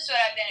that's just what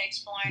I've been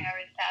exploring over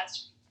the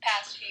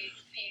past few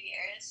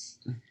years.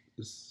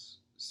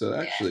 So that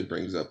actually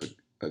brings up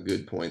a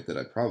good point that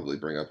I probably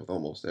bring up with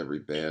almost every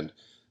band,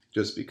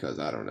 just because,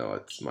 I don't know,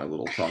 it's my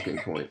little talking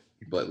point.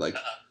 But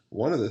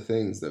one of the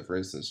things that, for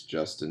instance,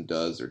 Justin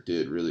does or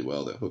did really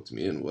well that hooked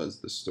me in was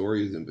the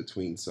stories in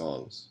between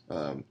songs.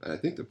 And I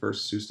think the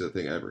first Susto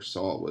thing I ever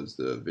saw was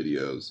the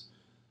videos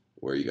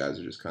where you guys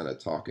are just kind of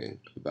talking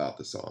about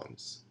the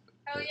songs.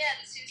 Oh yeah,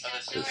 the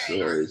Susto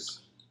stories.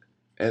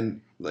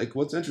 And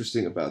what's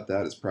interesting about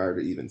that is prior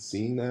to even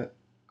seeing that,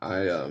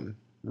 I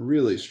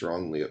really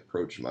strongly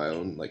approach my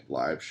own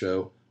live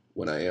show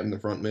when I am the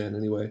front man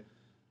anyway.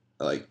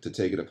 To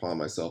take it upon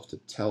myself to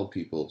tell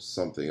people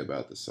something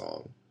about the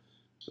song,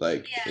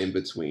 in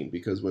between,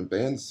 because when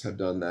bands have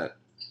done that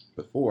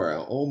before, I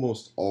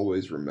almost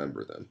always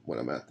remember them when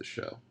I'm at the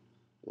show.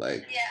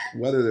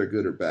 Whether they're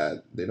good or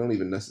bad, they don't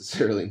even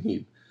necessarily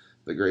need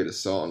the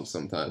greatest song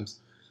sometimes,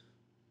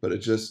 but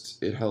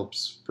it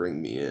helps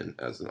bring me in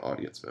as an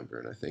audience member,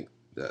 and I think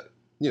that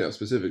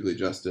specifically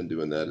Justin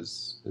doing that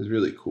is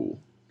really cool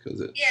because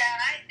it. Yeah,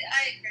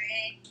 I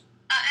agree,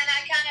 and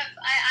I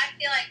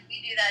feel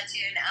we do that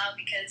too now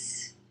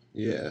because.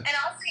 Yeah. And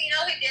also,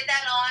 we did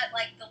that a lot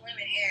the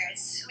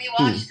Lumineers. We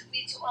watched when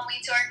we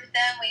toured with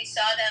them, we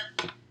saw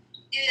them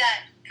do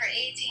that for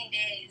 18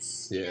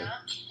 days. Yeah. You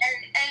know?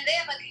 And they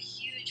have a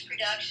huge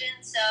production,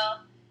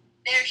 so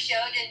their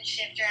show didn't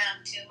shift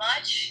around too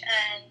much.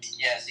 And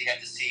yeah, so you got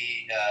to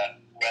see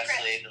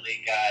Wesley, the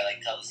lead guy,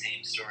 tell the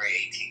same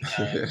story 18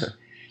 times.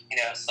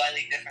 Yeah.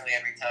 Slightly differently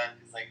every time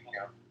because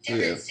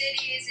different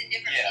cities and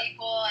different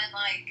people, and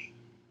I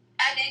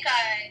think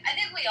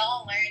we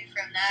all learned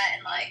from that,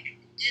 and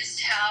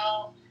just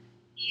how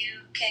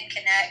you can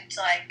connect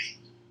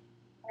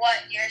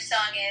what your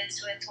song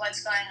is with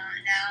what's going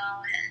on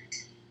now, and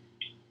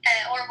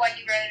or what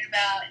you wrote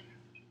about.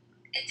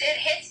 it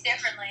hits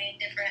differently in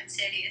different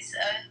cities.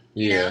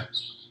 Yeah,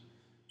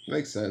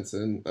 makes sense,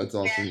 and that's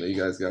awesome that you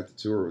guys got to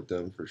tour with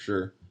them for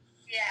sure.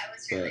 Yeah, it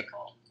was really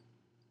cool.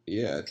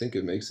 Yeah, I think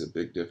it makes a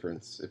big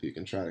difference if you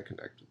can try to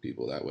connect with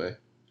people that way,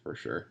 for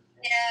sure.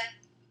 Yeah,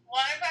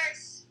 one of our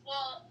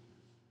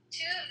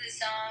two of the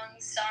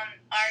songs on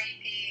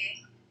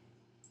REP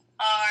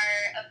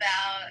are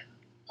about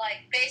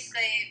like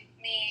basically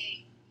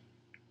me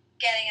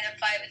getting in a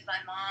fight with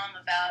my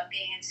mom about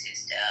being in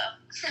Susto.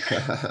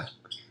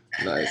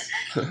 Nice.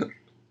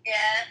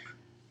 Yeah,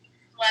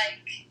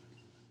 like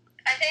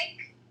I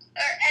think,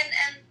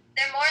 and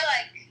they're more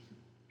like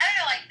I don't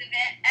know, like the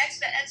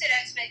exit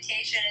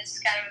expectation is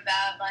kind of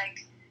about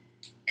like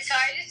it's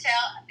hard to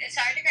tell, it's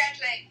hard to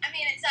graduate. I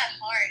mean, it's not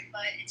hard,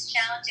 but it's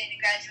challenging to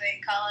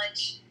graduate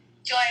college,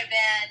 join a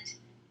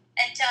band,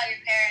 and tell your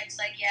parents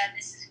like, yeah,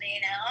 this is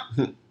me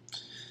now.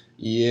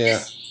 Yeah.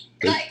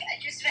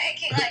 Just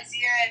making like $0.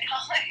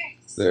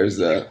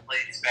 There's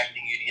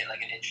expecting you to get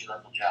like an entry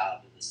level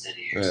job in the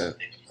city or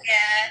something.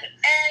 Yeah,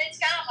 and it's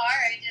kind of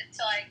hard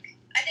to like.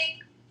 I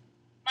think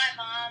my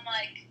mom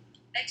like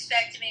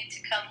expected me to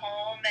come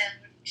home,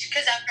 and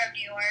because I'm from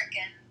New York,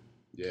 and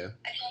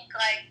I think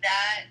like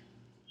that.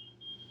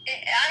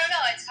 I don't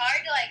know. It's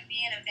hard to like be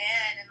in a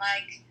van and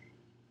like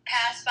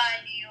pass by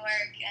New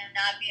York and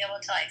not be able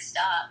to like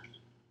stop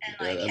and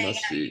like hang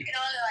out. You can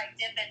only like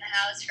dip in the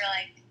house for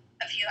like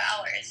a few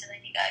hours, and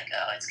then you gotta go.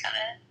 It's kind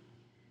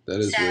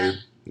of sad.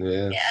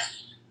 Weird.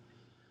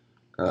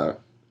 Yeah.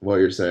 What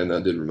you're saying,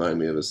 that did remind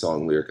me of a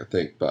song lyric, I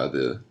think, by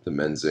the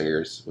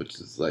Menzingers, which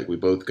is like, we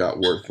both got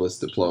worthless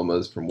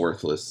diplomas from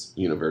worthless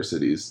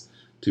universities,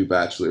 2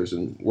 bachelors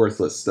in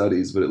worthless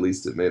studies, but at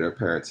least it made our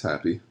parents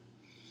happy.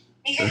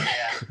 Yeah.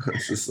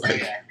 It's just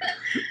like,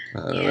 I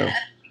don't know.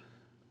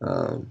 I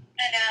know.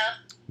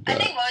 I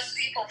think most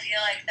people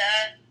feel like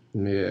that.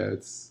 Yeah,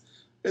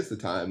 it's the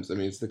times. I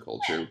mean, it's the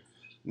culture.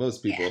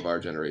 Most people of our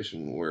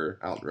generation were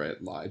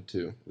outright lied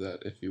to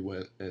that if you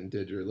went and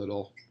did your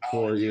little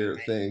 4-year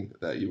thing,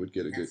 that you would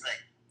get a good. It's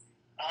like,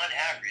 on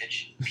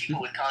average, people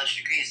with college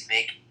degrees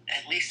make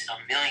at least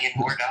 $1 million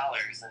more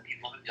than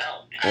people who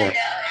don't. And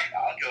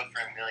I'll go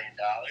for $1 million.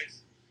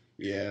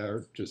 Yeah,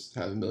 or just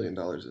have $1 million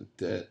in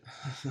debt.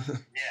 Yeah,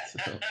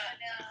 I know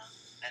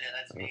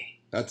that's me.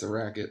 That's a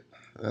racket.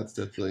 That's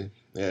definitely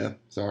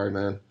Sorry,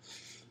 man.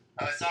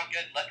 Oh, it's all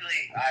good.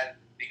 Luckily,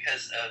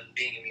 because of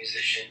being a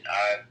musician,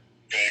 I've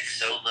made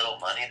so little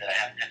money that I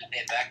haven't had to pay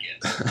it back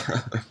yet.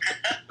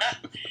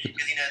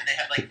 Because they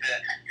have like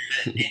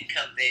the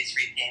income-based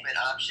repayment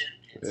option,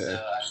 and so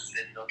I've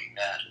been milking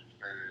that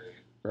for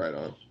right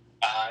on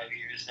 5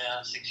 years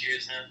now, 6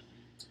 years now.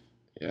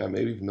 Yeah,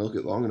 maybe if you milk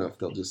it long enough,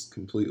 they'll just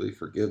completely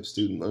forgive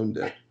student loan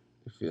debt.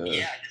 Yeah, I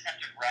just have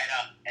to write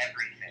off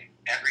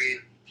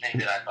everything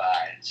that I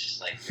buy. It's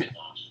just like written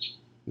off.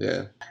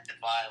 Yeah. I have to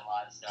buy a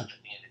lot of stuff at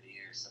the end of the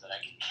year so that I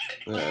can get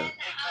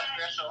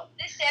threshold.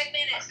 This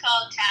segment is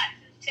called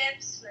Taxes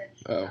Tips with.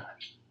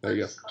 There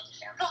you go.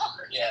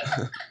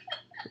 Yeah.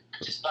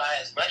 Just buy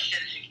as much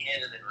shit as you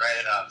can and then write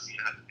it off so you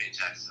don't have to pay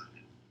taxes on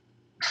it.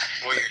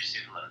 Or your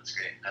student loans.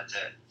 Great. That's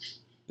it.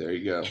 There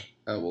you go.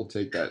 We'll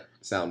take that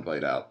sound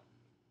bite out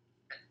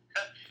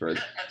for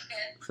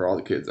all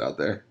the kids out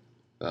there.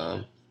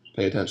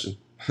 Pay attention.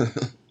 Don't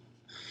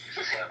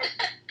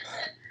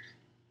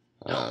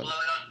blow it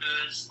on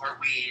booze or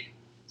weed.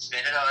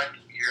 Spend it on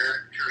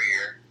your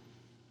career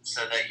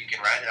so that you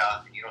can write it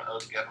off and you don't owe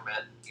the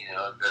government,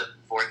 the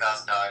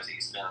 $4,000 that you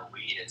spend on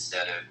weed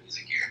instead of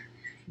music gear.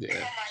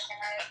 Yeah.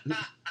 Oh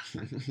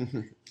my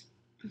God.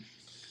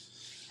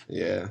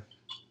 Yeah.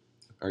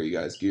 Are you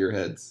guys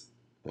gearheads,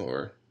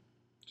 or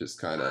just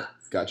kind of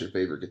got your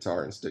favorite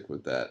guitar and stick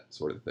with that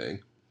sort of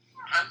thing?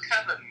 I'm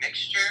kind of a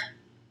mixture.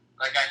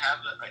 Like I have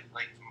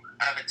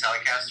a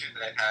Telecaster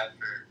that I've had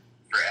for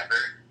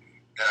forever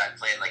that I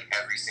played like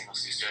every single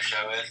Susto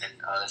show with, and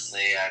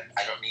honestly,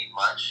 I don't need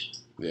much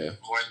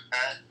more than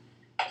that.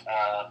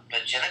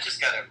 But Jenna just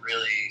got a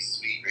really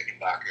sweet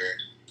Rickenbacker.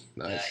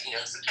 Nice.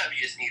 Sometimes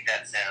you just need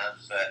that sound,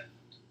 but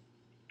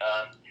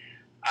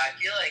I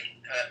feel like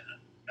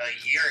a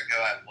year ago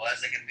I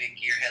was like a big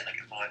gearhead, like,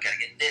 oh, I gotta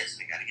get this,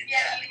 I gotta get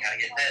that, I gotta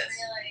get this.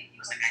 I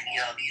was like, I need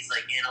all these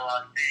like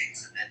analog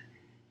things, and then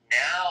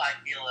now I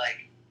feel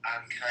like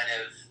I'm kind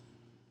of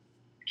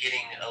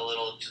getting a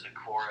little to the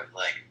core of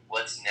like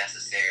what's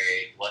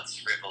necessary, what's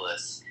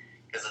frivolous,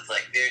 because it's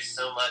like there's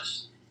so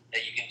much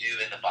that you can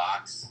do in the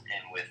box,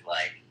 and with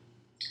like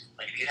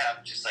if you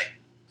have just like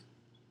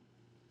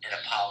an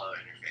Apollo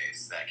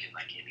interface that can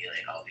like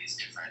emulate all these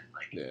different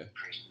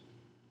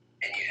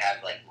and you have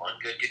like one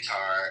good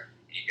guitar,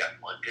 and you got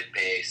one good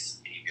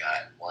bass, and you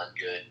got one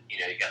good, you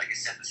got like a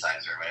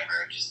synthesizer or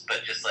whatever.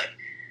 But just like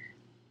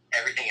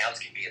everything else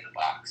can be in the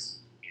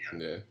box,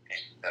 Yeah.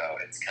 And so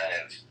it's kind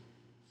of,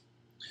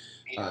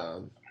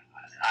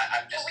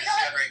 I'm just we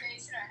discovering. Don't have the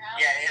space in our house.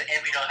 Yeah,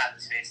 and we don't have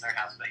the space in our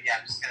house, but yeah,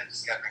 I'm just kind of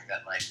discovering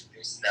that like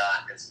there's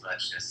not as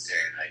much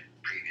necessary as I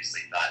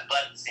previously thought.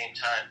 But at the same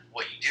time,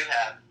 what you do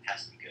have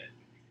has to be good.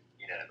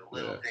 The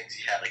little things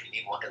you have, like you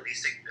need at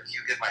least a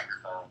few good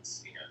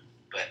microphones,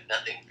 but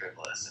nothing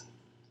frivolous. And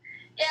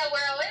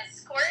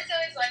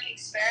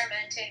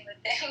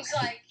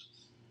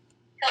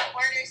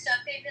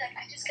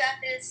like, I just got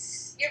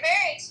this. You're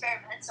very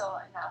experimental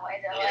in that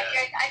way, though. Yeah.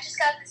 Like, I just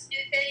got this new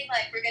thing.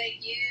 Like, we're gonna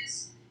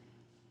use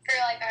for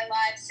like our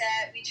live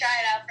set. We try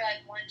it out for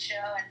like one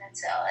show and then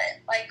sell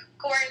it. Like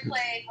Corey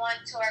played one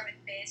tour with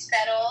bass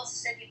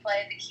pedals, and he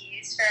played the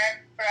keys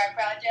for our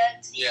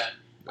project. Yeah.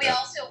 We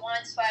also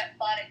once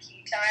bought a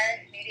guitar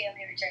and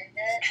immediately returned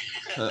it.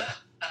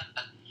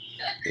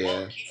 Yeah.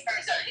 Well,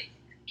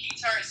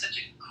 guitar is such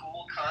a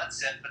cool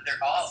concept, but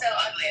they're all So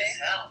ugly ugly. as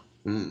hell.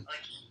 Mm.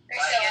 Like, They're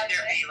why so can't there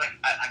ugly. be like?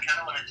 I kind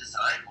of want to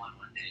design one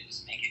day,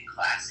 just make it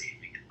classy,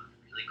 make it look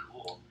really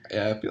cool.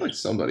 Yeah, I feel like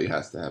somebody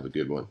has to have a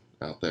good one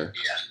out there.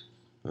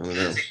 Yeah. I don't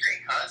know. It's a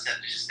great concept.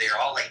 It's just they're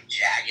all like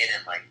jagged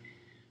and like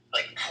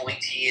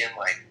pointy and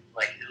like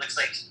it looks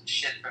like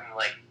shit from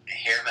like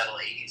hair metal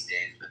 '80s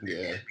days. But Yeah.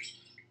 there's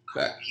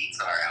cool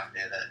guitar out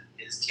there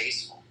that is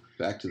tasteful.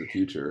 Back to the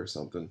Future or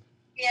something.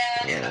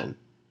 Yeah. Yeah.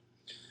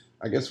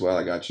 I guess while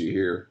I got you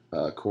here,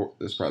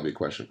 this is probably a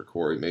question for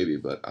Corey, maybe,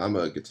 but I'm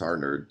a guitar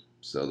nerd.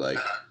 So, like,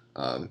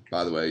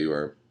 by the way, you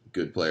are a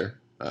good player.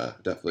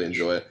 Definitely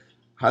enjoy it.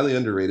 Highly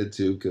underrated,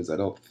 too, because I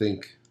don't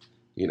think,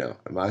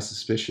 my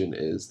suspicion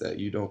is that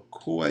you don't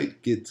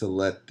quite get to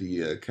let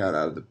the cat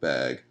out of the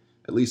bag,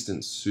 at least in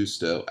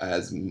Susto,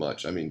 as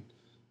much. I mean,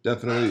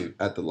 definitely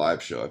at the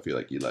live show, I feel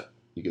like you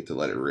get to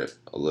let it rip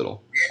a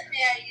little.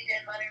 Yeah, you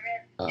did let it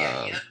rip.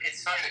 Yeah,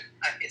 it's fun.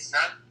 It's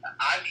not.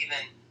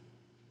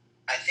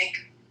 I think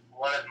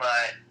one of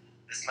my.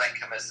 This might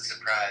come as a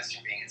surprise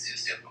from being in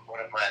Susto, but one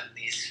of my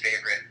least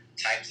favorite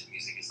types of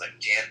music is like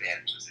jam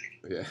band music.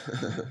 Yeah.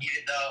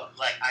 Even though,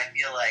 like, I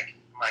feel like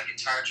my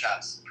guitar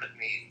chops put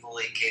me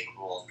fully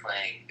capable of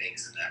playing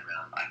things in that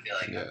realm. I feel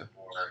like Yeah. I'm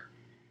more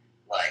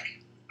like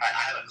I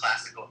have a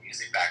classical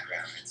music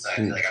background, and so I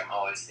feel like I'm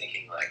always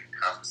thinking like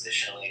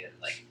compositionally and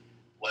like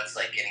what's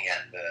like getting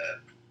at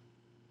the.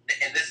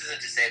 And this isn't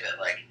to say that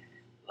like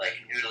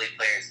noodly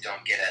players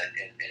don't get at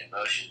an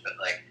emotion, but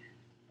like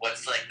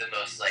what's like the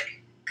most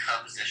like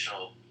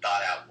compositional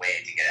thought out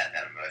way to get at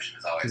that emotion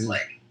is always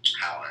like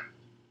how I'm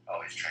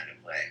always trying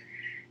to play.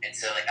 And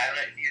so like I don't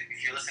know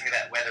if you're listening to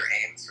that Weather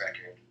Ames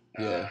record.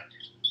 Yeah.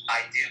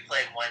 I do play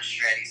one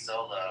shreddy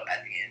solo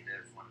at the end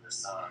of one of the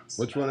songs.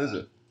 Which one is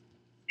it?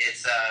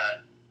 It's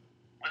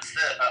what's the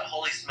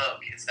Holy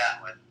Smoke? It's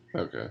that one.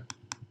 Okay.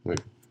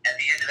 At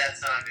the end of that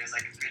song, there's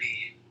like a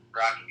pretty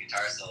rocking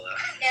guitar solo.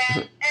 Yeah,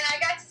 and I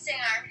got to sing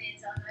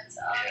harmonies on that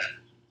song.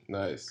 Yeah.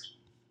 Nice.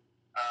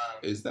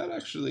 Is that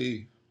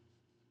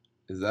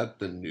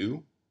the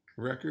new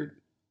record?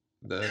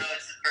 No, it's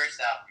the first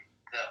album,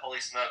 the Holy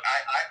Smoke.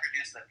 I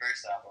produced the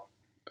first album.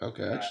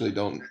 Okay, I actually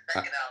don't. The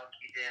second album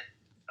he did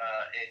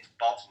in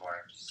Baltimore.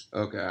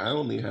 Okay, I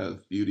only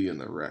have Beauty and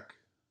the Wreck,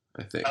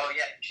 I think. Oh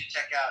yeah, you should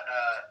check out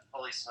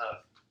Holy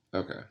Smoke.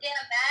 Okay.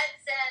 Yeah, Matt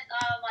sent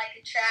like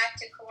a track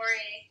to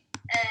Corey,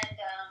 and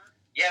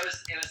Yeah, it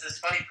was this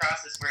funny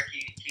process where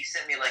he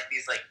sent me like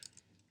these like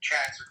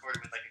tracks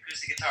recorded with like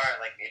acoustic guitar,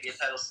 like maybe a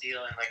pedal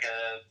steel and like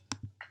a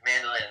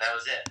mandolin, and that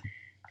was it.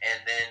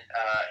 And then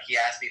he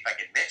asked me if I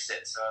could mix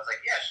it, so I was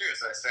like, yeah, sure.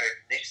 So I started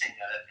mixing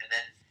it, and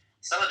then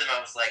some of them I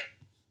was like,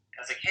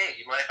 hey,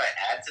 do you mind if I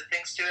add some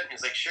things to it? And he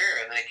was like,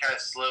 sure. And then it kind of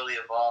slowly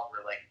evolved.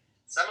 Where like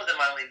some of them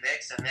I only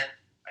mixed, and then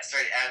I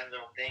started adding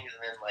little things, and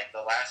then like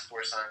the last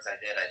 4 songs I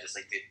did, I just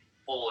like did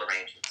full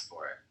arrangements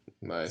for it.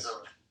 Nice.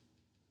 So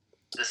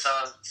the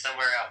song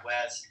Somewhere Out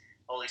West,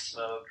 Holy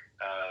Smoke,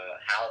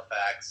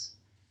 Halifax,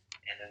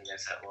 and then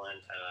there's that one,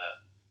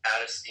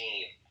 Out of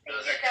Steam. you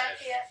Those did are that. kind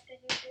of, Yes, did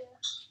you do?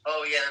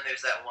 oh yeah, and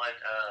there's that one,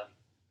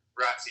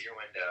 Rocks at Your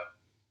Window.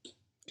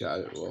 Got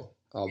it. Well,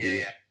 I'll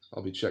Yeah.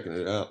 be checking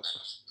it out.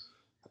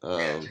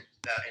 And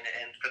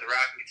for the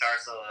rock and guitar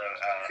solo,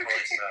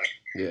 Holy Smoke.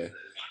 Yeah.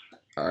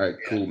 All right,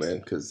 cool, man.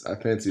 Because I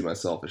fancy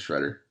myself a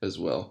shredder as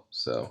well.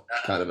 So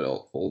kind of an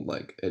old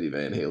like Eddie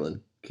Van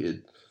Halen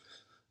kid.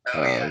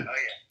 Oh yeah.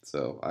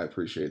 So I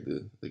appreciate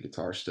the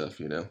guitar stuff,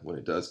 when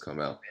it does come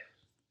out.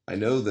 I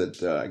know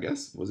that I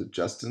guess was it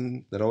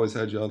Justin that always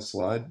had you on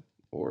slide,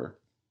 or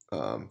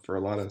for a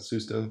lot of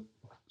Susto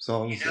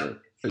songs, or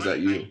is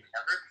that you? I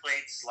never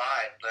played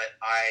slide, but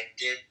I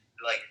did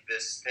like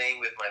this thing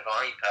with my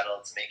volume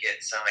pedal to make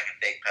it sound like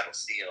a fake pedal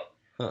steel.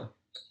 Huh.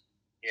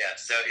 Yeah,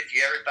 so if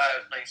you ever thought I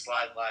was playing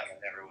slide live, I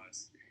never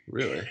was.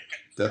 Really?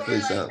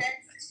 Definitely Corey, sounds. like,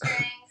 bends the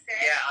strings.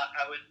 Yeah,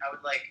 I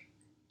would like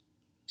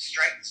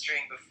strike the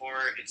string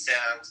before it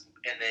sounds,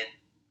 and then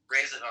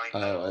raise the volume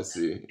pedal. Oh, I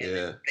see. And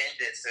Yeah. then bend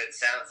it so it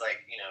sounds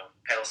like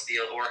pedal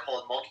steel, or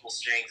hold multiple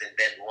strings and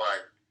bend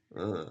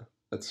one.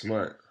 That's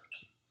smart.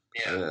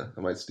 Yeah. I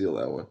might steal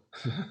that one.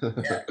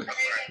 They're giving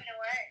it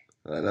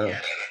away. I know.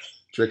 Yeah.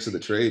 Tricks of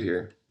the trade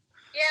here.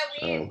 Yeah,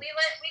 we did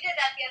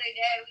that the other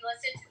day. We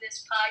listened to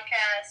this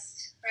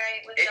podcast,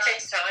 right? With It John.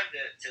 takes time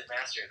to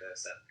master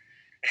this. So.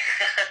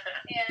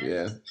 Yeah.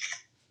 Yeah.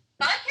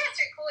 Podcasts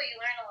are cool. You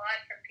learn a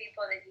lot from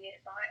people that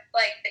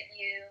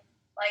you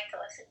like to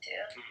listen to.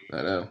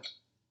 I know.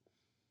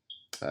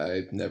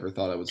 I never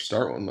thought I would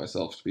start one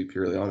myself, to be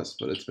purely honest,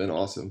 but it's been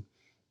awesome.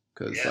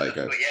 Because, You get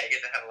to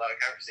have a lot of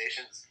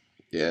conversations.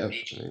 I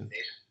Each mean, I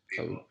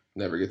people. would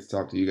never get to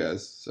talk to you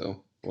guys,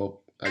 so,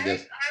 well, I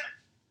guess.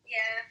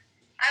 Yeah.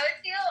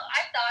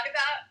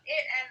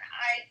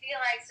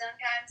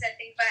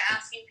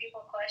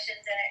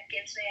 questions and it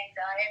gives me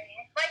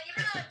anxiety. Like,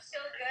 even though I'm so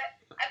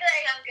good, I feel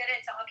like I'm good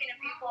at talking to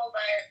people,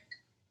 but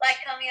like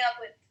coming up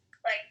with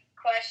like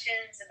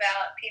questions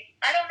about people,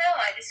 I don't know.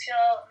 I just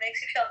feel, it makes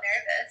me feel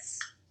nervous.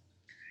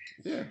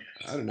 Yeah,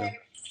 I don't know.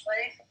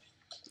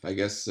 I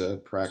guess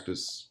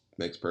practice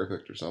makes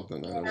perfect or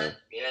something. I don't know.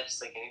 Yeah,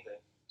 just like anything.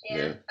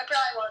 Yeah. I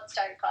probably won't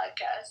start a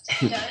podcast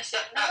anytime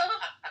soon.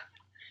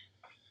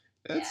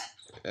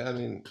 I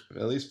mean,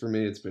 at least for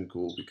me, it's been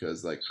cool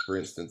because, like, for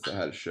instance, I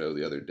had a show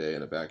the other day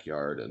in a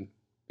backyard, and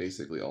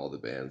basically all the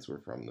bands were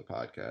from the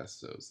podcast.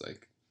 So it's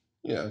like,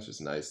 you know, it's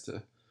just nice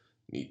to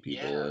meet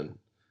people and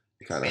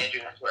kind of expand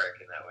your network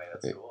in that way.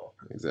 That's cool.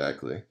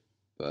 Exactly.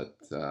 But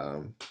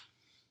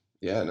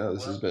yeah, no,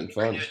 this has been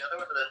fun. We can do another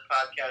one of those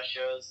podcast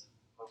shows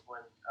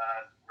when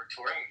we're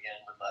touring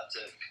again. Would love to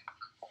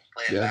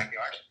play in the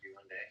backyard with you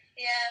one day.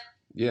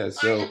 Yeah,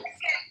 so it's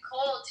getting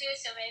cold too,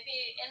 so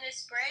maybe in the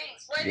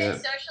springs. What are they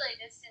socially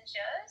distant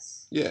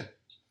shows? Yeah.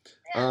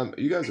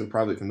 You guys are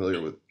probably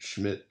familiar with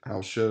Schmidt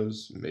house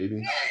shows,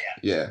 maybe?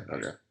 Yeah,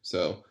 okay.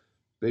 So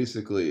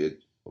basically I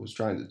was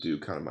trying to do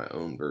kind of my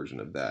own version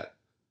of that.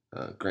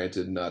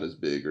 Granted, not as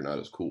big or not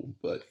as cool,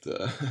 but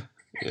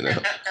you know.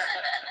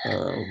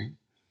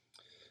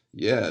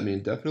 Yeah, I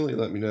mean, definitely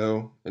let me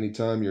know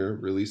anytime you're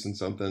releasing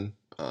something,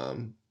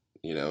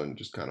 you know, and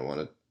just kind of want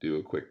to do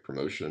a quick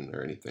promotion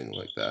or anything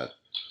like that.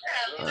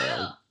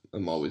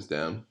 I'm always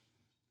down,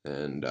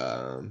 and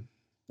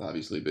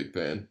obviously a big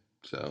fan.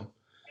 So thank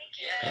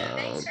you.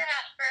 Thanks for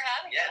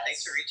having us.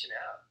 Thanks for reaching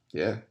out.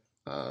 Yeah,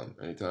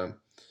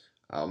 anytime.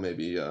 I'll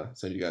maybe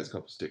send you guys a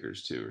couple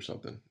stickers too or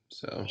something.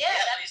 So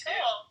that's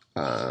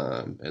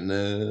cool. And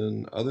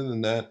then other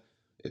than that,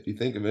 if you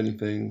think of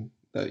anything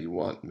that you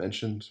want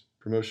mentioned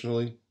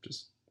promotionally,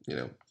 just, you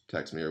know,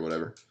 text me or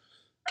whatever.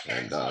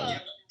 Okay,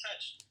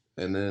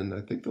 And then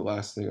I think the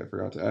last thing I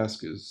forgot to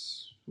ask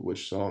is,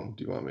 which song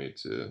do you want me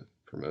to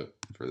promote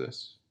for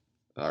this?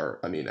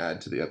 Or, I mean,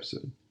 add to the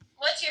episode.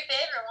 What's your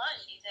favorite one,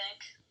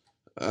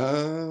 do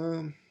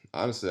you think?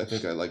 Honestly, I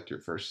think I liked your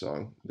first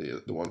song,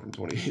 the one from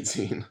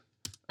 2018. Really?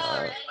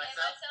 Myself?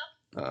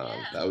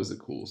 That was a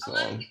cool song. A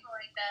lot of people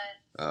like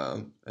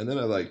that. And then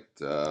I liked,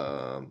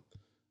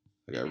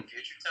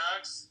 Future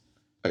Talks?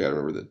 I gotta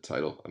remember the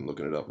title. I'm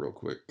looking it up real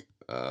quick.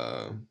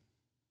 I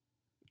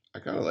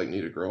kind of like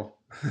Need a Girl.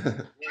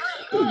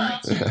 Cool.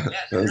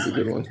 That was a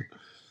good one.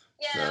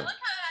 Yeah, one kind of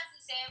has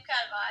the same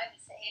kind of vibe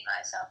as Hate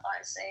Myself,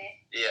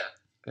 honestly. Yeah,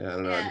 I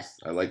don't know.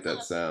 I like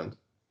that sound.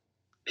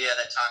 Yeah,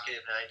 that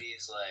talkative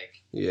 90s,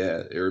 like.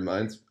 Yeah, it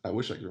reminds. I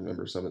wish I could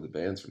remember some of the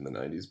bands from the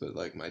 90s, but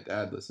like my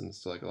dad listens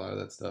to like a lot of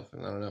that stuff,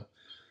 and I don't know,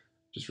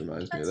 just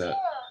reminds me of that.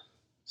 Cool.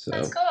 So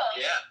that's cool.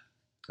 Yeah.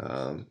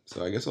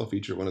 So I guess I'll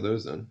feature one of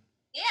those then.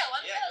 Yeah,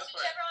 one of those,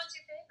 whichever one's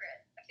your favorite.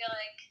 I feel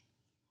like.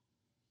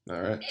 All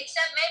right.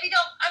 Except maybe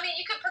don't. I mean,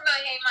 you could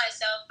promote Hate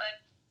Myself,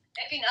 but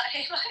maybe not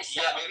Hate Myself.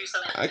 Yeah, maybe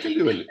something. I can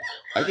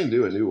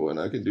do a new one.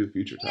 I can do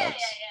Future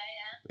Talks.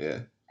 Yeah.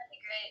 That'd be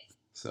great.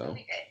 So. That'd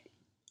be great.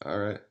 All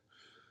right.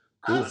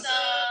 Cool.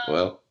 Awesome.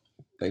 Well,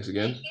 thanks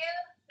again. Thank you.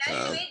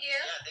 Nice to meet you.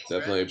 Yeah,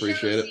 definitely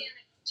appreciate it.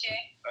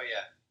 Oh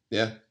yeah.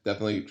 Yeah,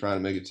 definitely trying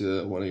to make it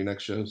to one of your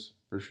next shows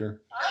for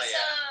sure.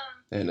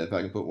 Awesome. And if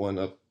I can put one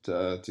up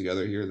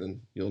together here, then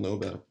you'll know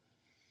about it.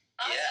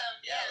 Awesome.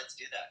 Yeah, let's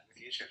do that in the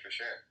future for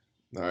sure.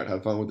 All right,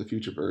 have fun with the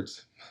Future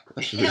Birds.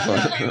 That should be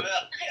fun. We will.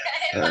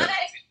 All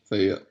right.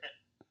 See ya.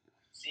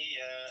 See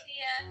ya. See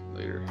ya.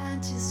 Later. I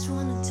just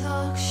wanna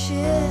talk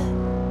shit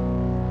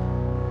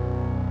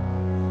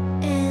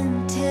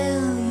and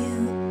tell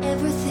you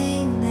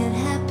everything that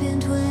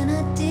happened when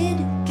I did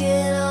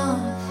get off.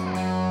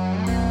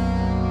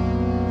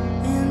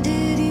 And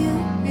did you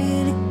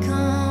really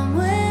come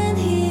when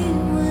he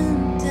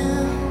went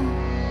down?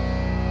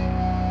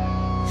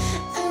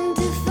 And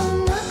if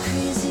I'm not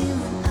crazy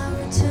when I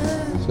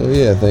return. So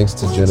yeah, thanks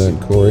to Jenna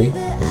and Corey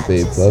from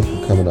Babe Club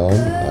for coming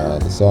on.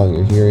 The song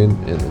you're hearing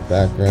in the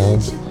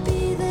background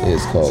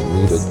is called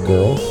Need a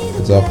Girl.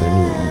 It's off their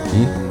new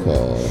EP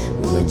called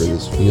Remember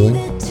This Feeling,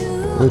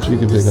 which you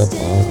can pick up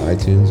on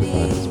iTunes or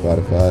find on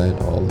Spotify and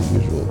all the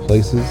usual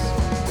places.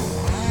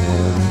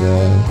 And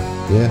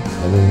yeah,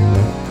 other than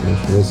that,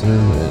 thanks for listening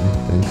and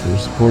thanks for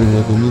supporting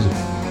local music.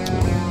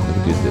 Have a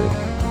good day.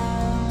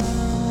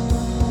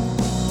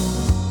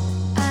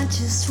 I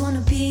just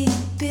wanna be a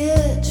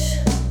bitch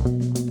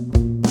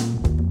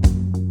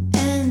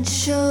and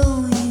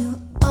show you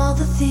all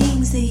the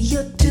things that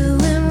you're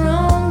doing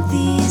wrong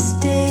these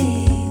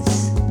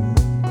days.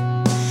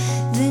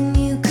 Then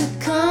you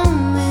could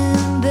come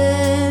in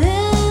bed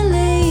and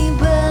lay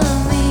by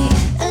me.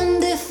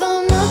 And if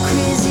I'm not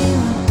crazy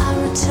when I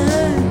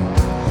return,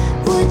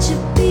 would you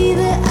be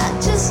there? I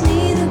just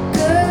need a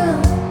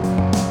girl.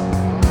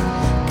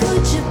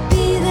 Could you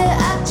be there? I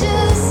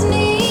just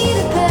need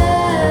a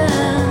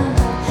pal.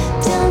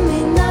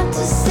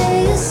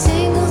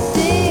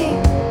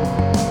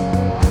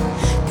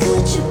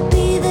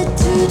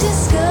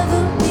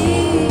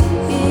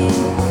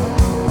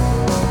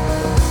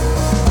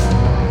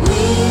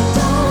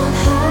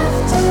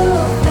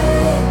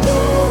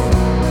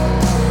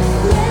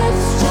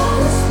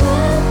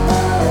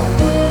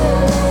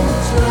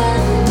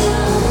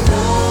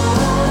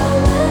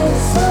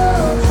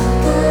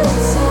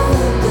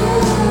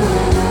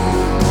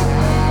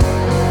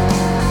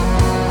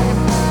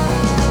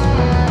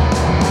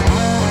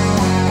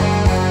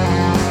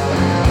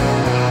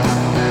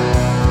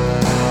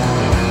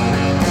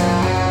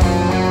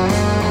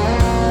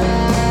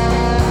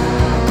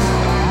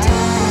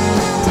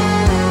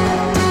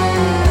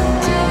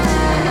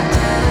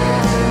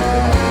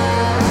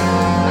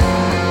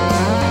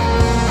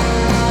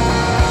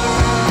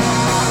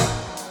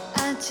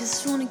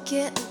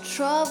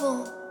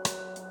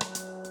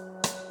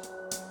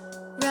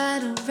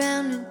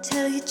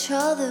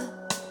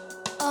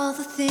 all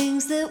the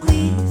things that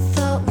we